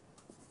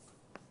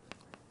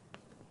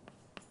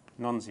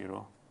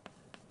non-zero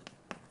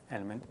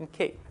element in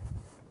K.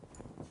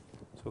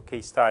 So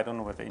K star, I don't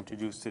know whether I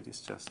introduced it, it's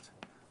just,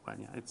 well,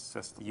 yeah, it's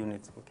just the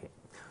units in K.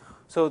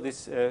 So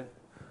this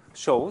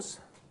shows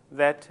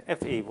that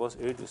FA was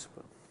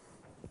irreducible.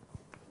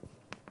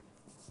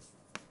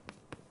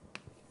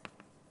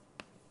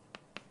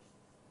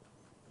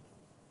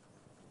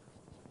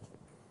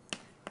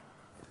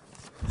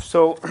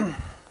 So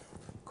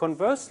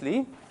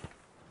conversely,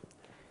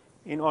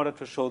 in order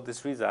to show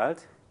this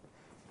result,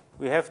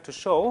 we have to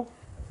show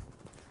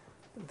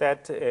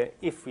that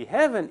if we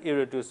have an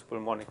irreducible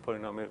monic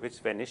polynomial which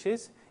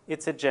vanishes,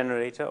 it's a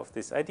generator of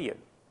this ideal,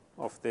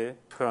 of the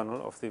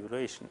kernel of the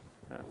evaluation.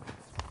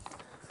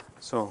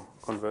 So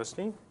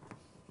conversely,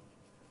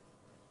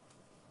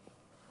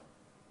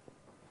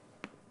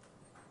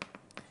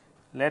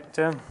 let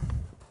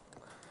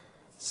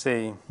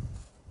say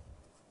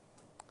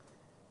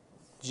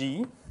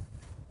G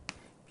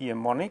be a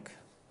monic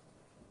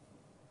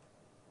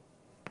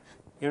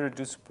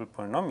irreducible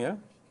polynomial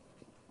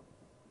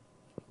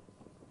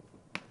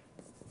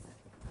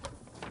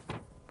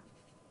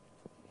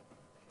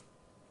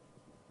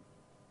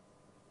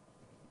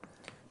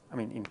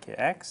in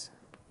Kx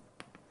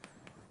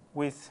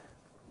with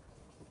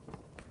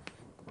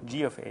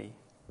G of A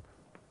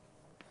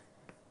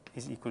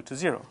is equal to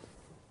 0.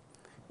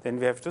 Then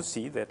we have to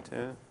see that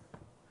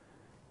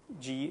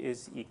G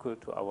is equal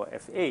to our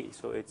FA.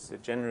 So it's the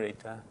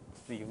generator,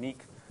 the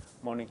unique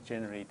monic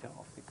generator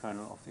of the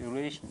kernel of the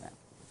evaluation map.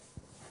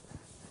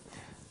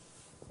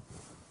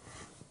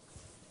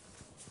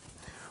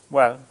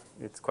 Well,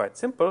 it's quite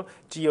simple.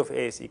 G of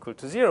A is equal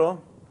to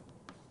 0.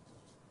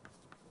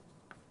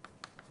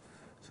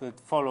 So it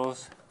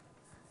follows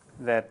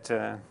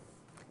that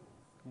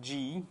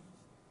G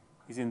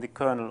is in the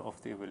kernel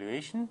of the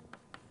evaluation,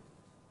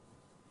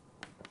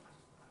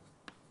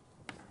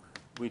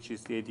 which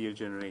is the ideal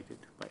generated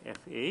by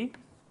FA.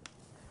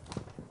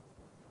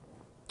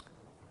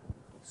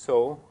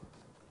 So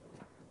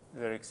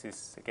there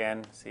exists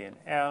again, say, an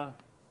L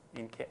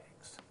in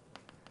Kx,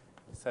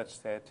 such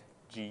that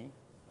G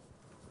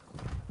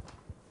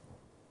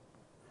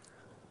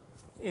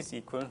is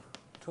equal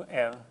to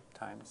L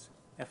times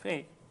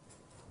FA.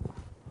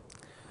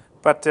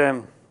 But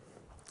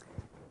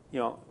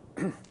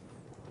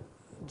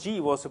G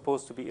was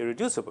supposed to be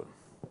irreducible.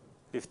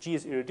 If G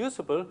is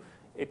irreducible,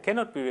 it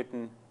cannot be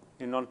written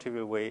in a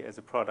non-trivial way as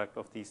a product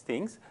of these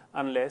things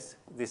unless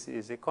this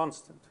is a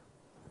constant.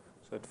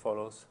 So it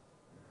follows.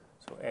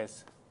 So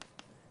as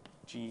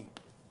G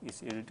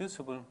is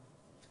irreducible,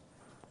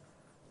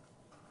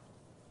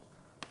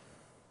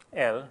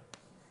 L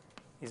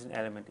is an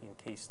element in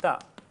K star.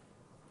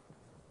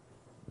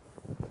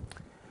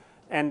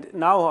 And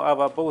now,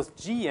 however, both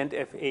G and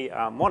FA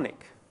are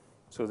monic.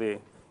 So the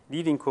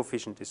leading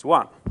coefficient is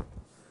 1.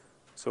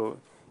 So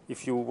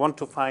if you want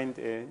to find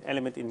an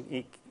element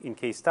in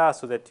K star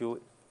so that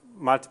you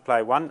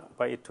multiply 1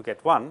 by it to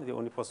get 1, the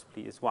only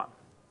possibility is 1.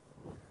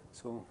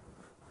 So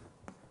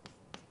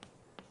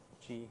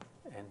G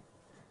and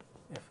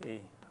FA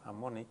are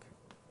monic.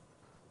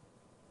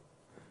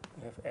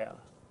 We have L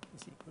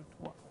is equal to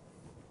 1.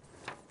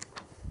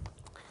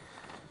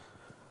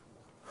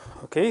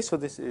 Okay, so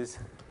this is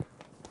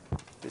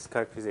this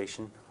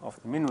characterization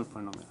of the minimal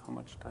polynomial. How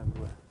much time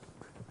do I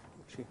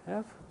actually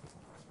have?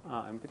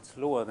 I'm a bit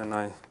slower than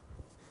I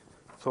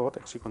thought,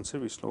 actually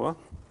considerably slower.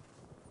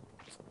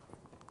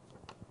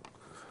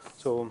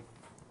 So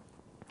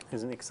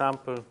as an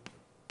example,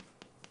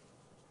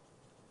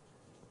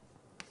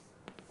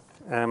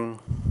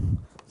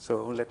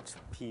 so let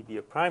P be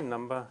a prime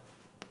number.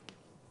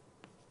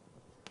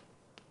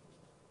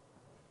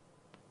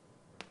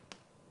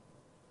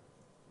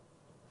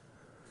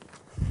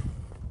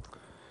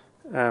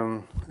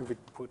 If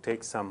we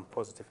take some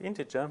positive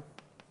integer,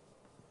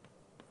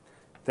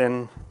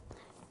 then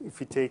if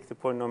we take the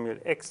polynomial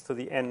x to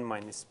the n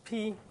minus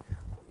p,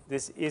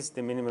 this is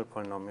the minimal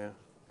polynomial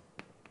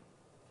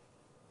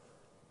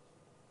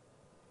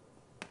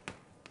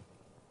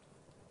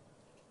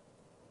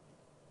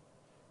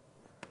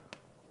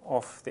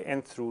of the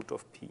nth root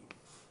of p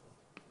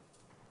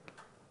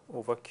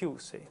over q,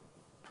 say.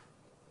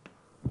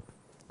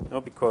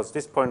 No, because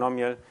this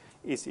polynomial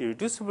is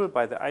irreducible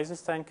by the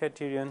Eisenstein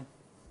criterion,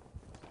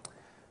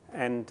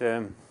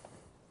 and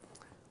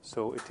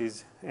so it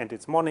is, and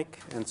it's monic,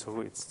 and so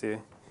it's the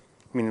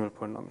minimal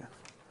polynomial.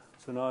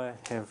 So now I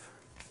have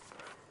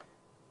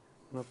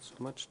not so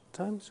much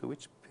time. So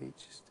which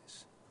page is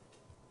this?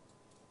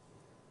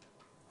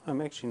 I'm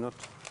actually not.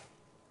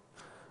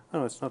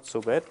 Oh, it's not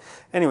so bad.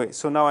 Anyway,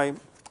 so now I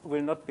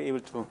will not be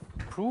able to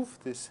prove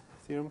this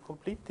theorem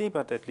completely,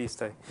 but at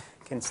least I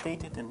can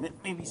state it and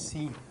maybe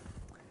see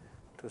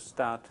to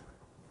start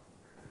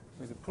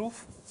with the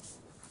proof.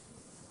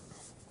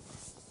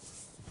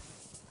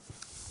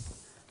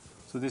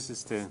 So this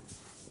is the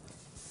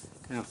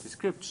kind of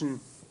description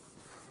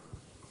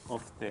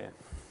of the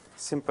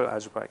simple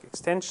algebraic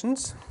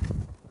extensions.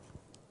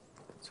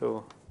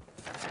 So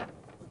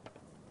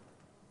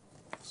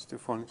it's the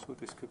following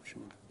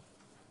description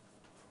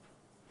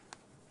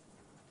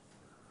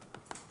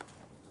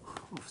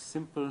of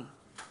simple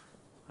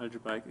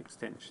algebraic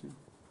extension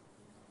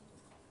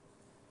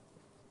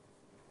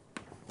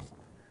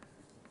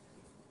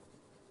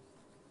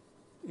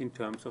in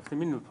terms of the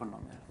minimal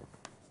polynomial.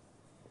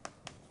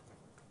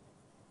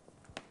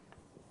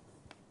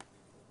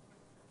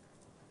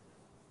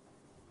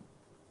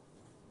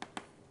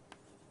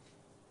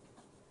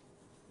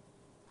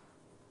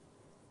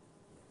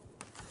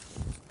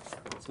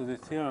 So the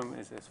theorem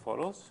is as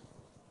follows.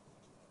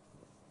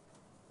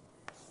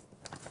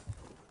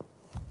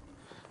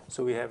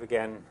 So we have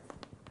again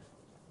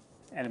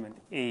element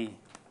A,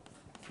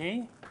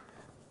 K,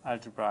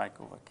 algebraic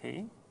over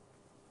K.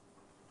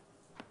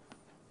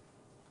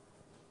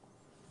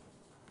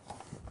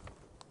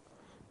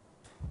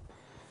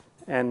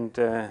 And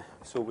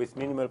so with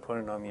minimal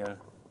polynomial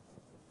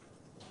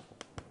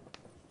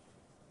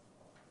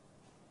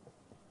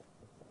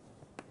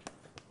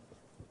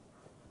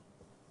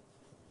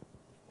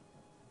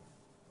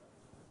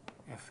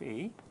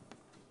FA,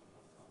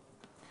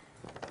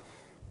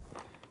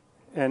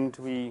 and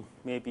we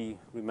maybe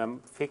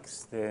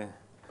fix the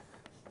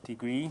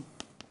degree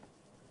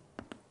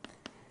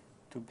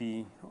to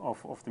be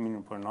of the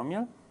minimal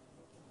polynomial.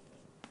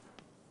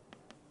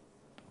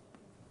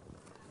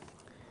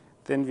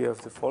 Then we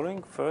have the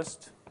following.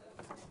 First,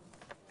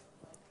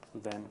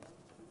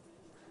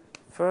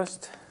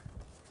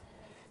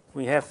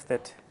 we have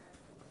that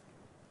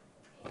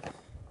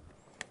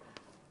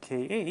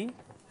Ka,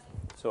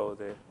 so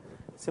the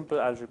simple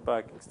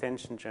algebraic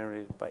extension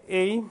generated by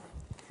A,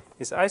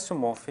 is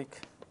isomorphic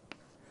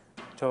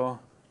to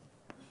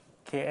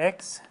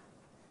Kx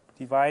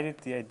divided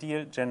the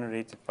ideal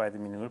generated by the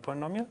minimal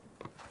polynomial.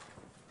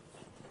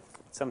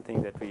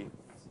 Something that we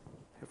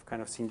have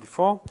kind of seen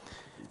before.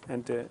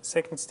 And the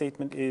second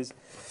statement is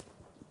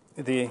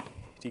the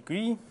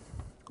degree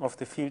of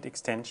the field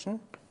extension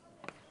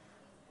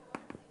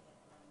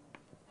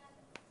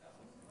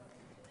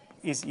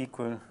is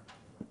equal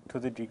to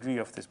the degree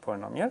of this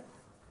polynomial.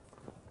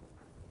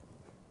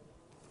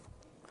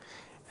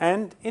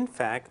 And in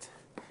fact,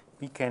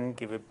 we can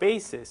give a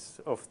basis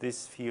of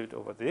this field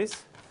over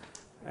this,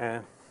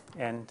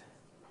 and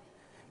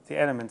the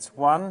elements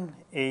 1,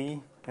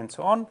 A, and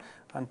so on,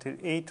 until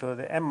A to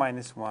the m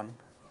minus 1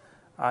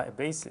 are a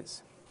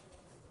basis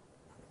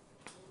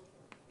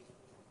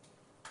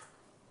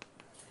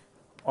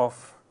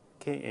of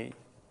Ka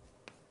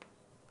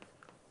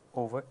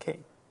over K.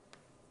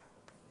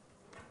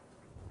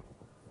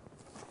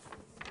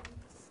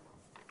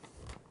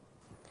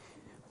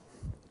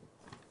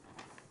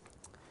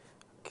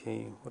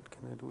 Okay, what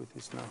can I do with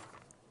this now?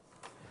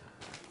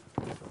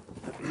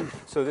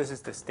 So this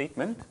is the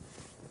statement.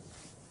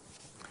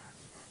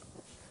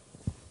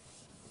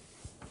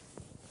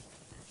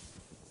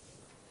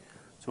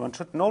 So one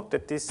should note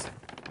that this,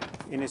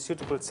 in a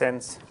suitable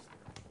sense,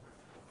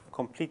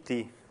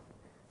 completely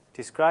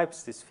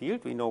describes this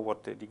field. We know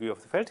what the degree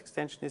of the Feld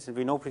extension is, and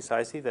we know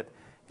precisely that,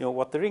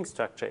 what the ring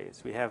structure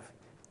is. We have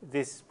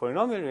this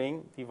polynomial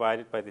ring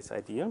divided by this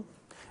ideal,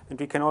 and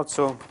we can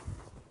also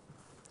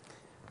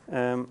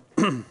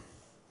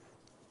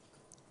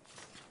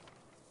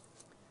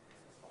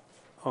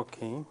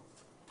okay,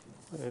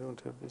 I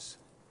don't have this.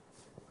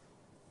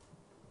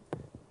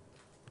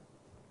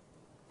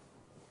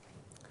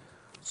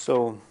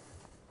 So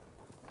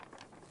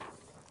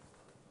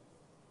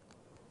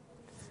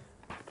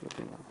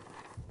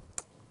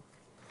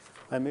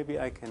maybe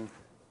I can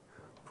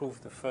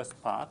prove the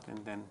first part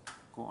and then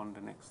go on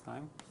the next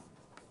time.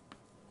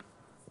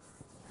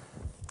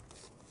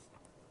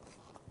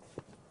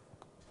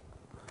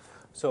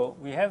 So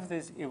we have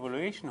this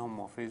evaluation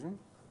homomorphism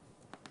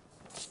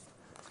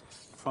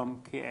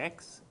from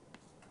Kx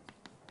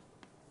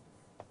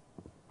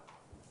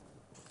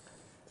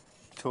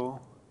to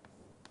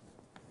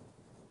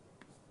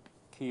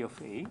K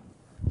of A.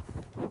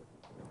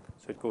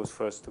 So it goes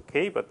first to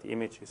K, but the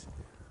image is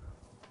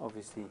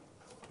obviously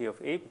K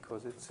of A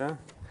because it's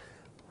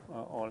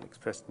all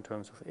expressed in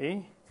terms of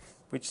A,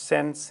 which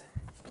sends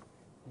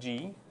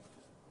G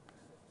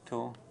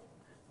to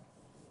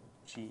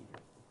G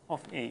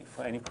of A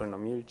for any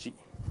polynomial G.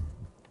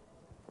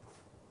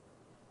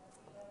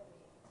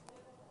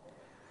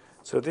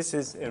 So this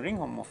is a ring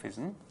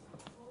homomorphism.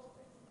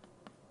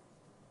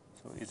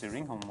 So it's a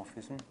ring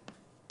homomorphism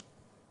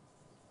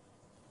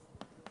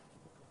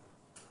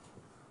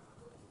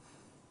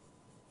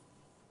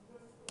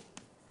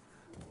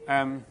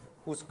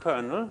whose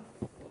kernel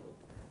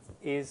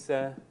is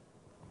the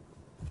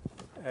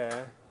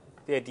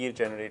ideal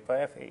generated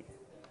by Fa.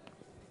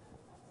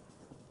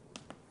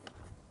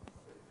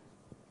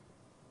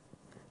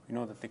 We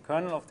know that the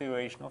kernel of the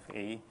equation of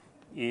A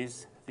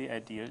is the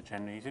ideal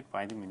generated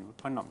by the minimal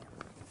polynomial.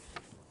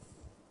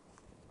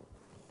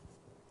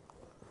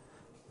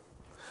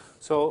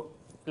 So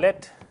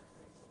let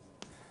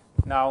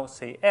now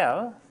say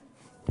L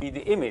be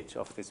the image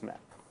of this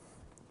map.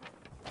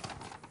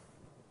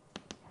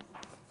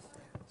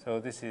 So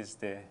this is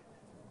the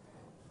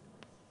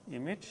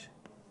image.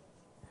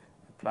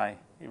 Apply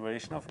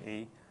evaluation of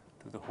A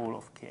to the whole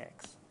of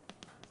Kx.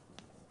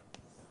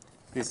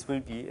 This will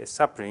be a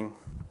subring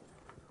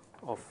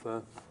of,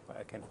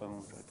 I can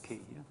formulate K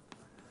here.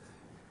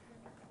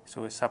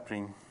 So a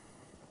subring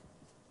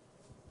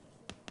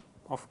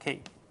of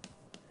K.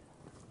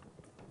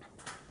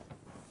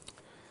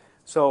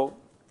 So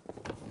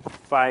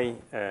by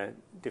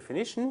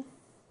definition,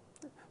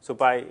 so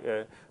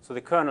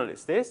the kernel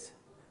is this,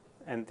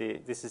 and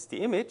this is the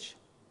image.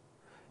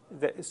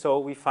 So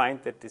we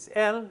find that this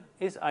L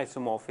is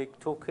isomorphic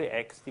to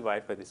Kx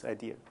divided by this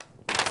ideal.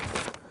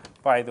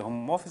 By the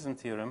homomorphism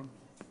theorem,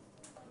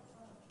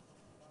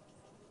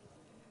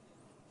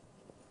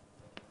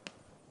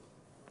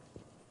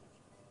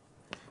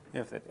 we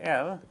have that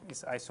L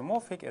is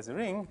isomorphic as a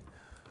ring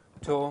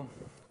to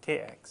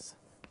Kx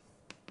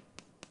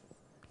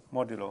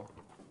modulo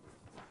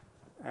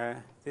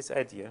this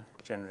ideal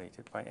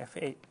generated by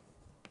Fa.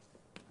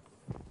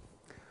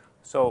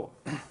 So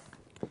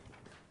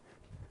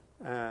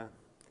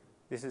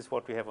this is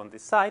what we have on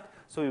this side.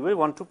 So we will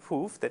want to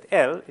prove that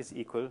L is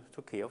equal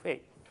to K of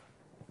A.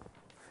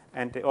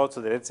 And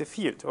also that it's a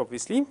field,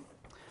 obviously.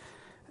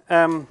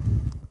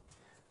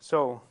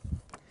 So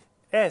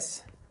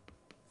as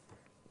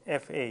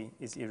Fa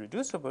is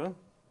irreducible,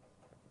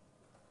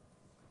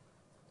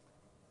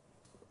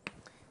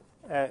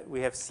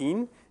 we have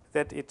seen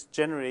that it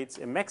generates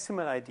a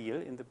maximal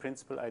ideal in the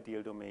principal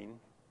ideal domain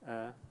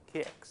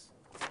Kx.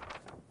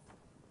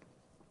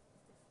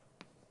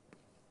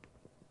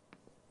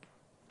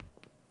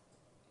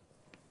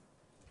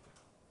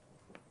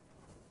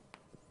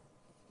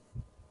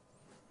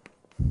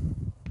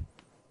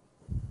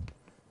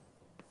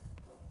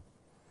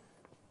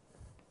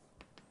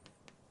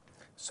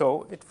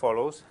 So it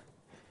follows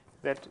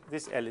that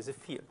this L is a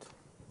field.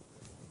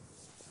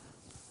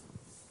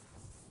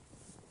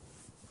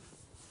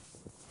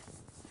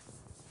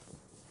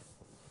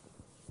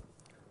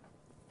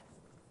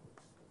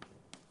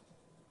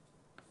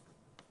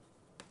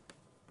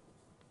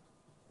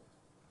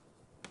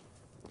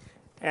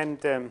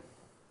 And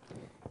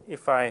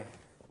if I,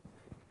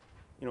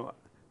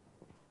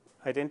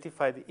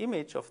 identify the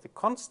image of the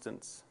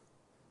constants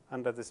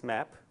under this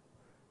map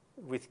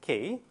with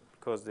K,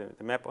 because the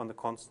map on the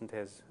constant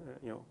has,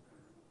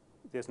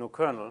 there's no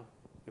kernel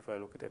if I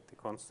look at the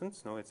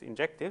constants. No, it's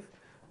injective.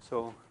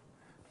 So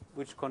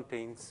which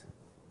contains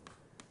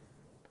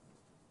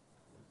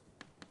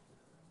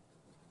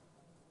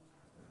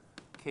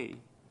K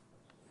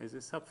as a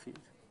subfield.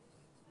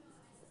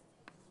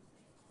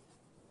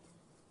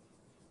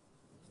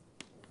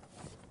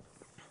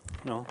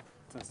 No,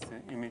 that's the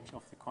image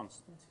of the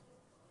constant.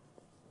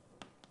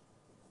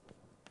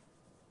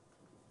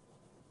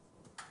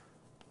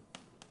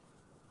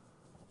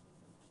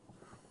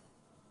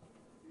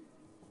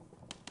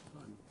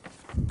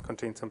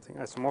 Contains something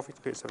isomorphic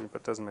space,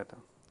 but doesn't matter.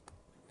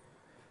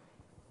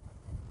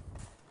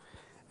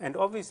 And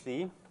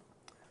obviously,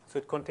 so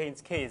it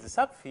contains K as a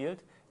subfield,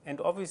 and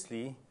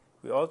obviously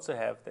we also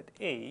have that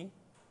A,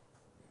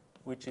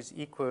 which is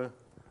equal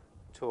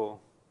to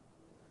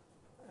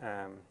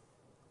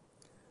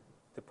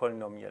the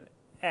polynomial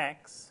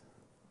x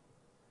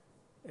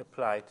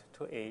applied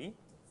to A,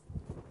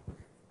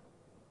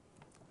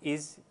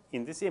 is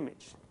in this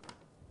image.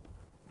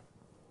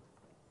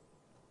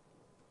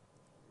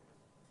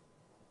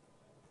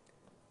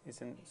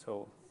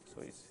 So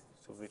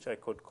which I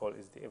could call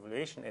is the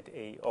evaluation at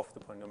A of the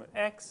polynomial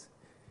x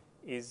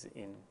is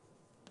in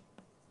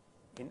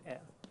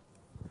L.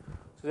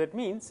 So that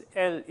means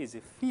L is a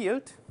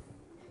field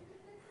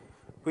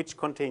which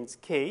contains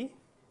K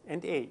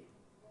and A.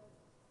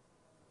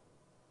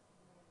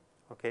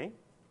 Okay?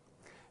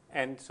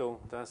 And so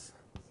thus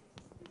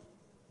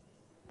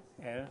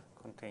L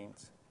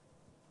contains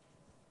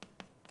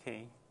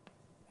K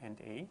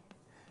and A.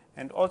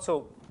 And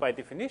also by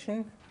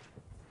definition,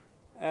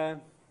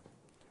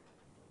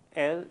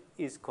 L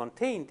is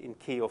contained in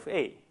K of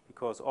A,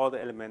 because all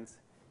the elements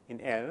in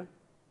L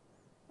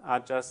are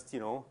just,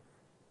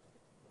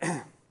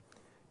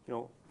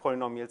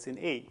 polynomials in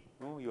A.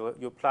 You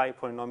apply a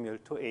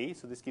polynomial to A,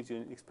 so this gives you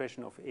an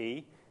expression of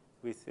A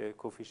with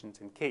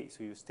coefficients in K.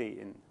 So you stay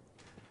in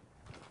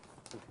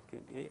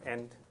A,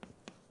 and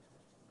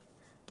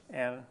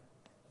L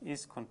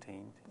is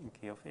contained in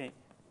K of A.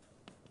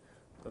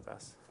 So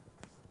thus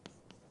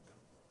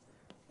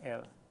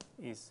L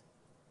is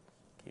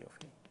K of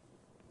A.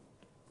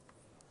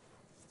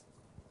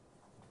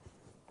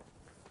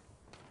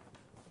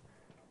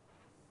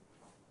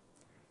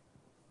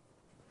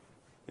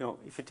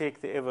 If you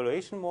take the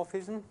evaluation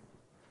morphism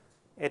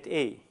at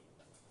A,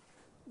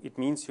 it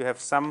means you have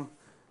some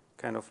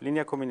kind of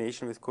linear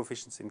combination with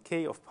coefficients in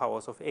K of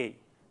powers of A.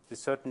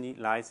 This certainly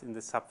lies in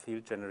the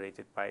subfield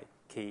generated by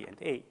K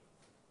and A,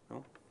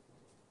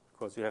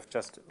 because you have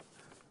just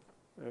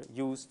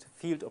used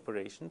field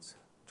operations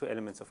to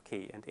elements of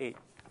K and A.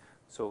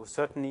 So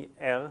certainly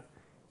L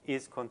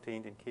is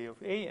contained in K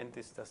of A, and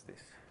this does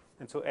this.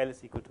 And so L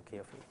is equal to K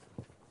of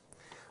A.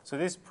 So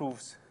this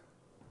proves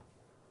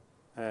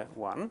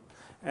 1.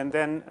 And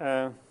then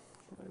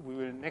we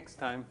will next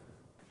time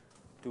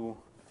do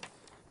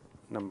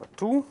number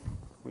 2,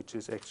 which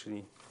is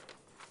actually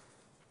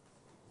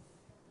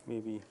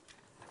maybe,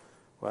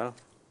 well,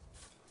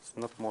 it's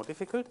not more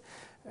difficult.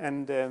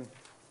 And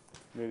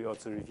maybe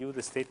also review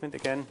the statement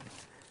again.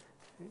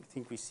 I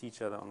think we see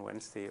each other on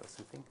Wednesday or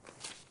something.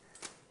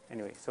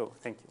 Anyway, so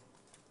thank you.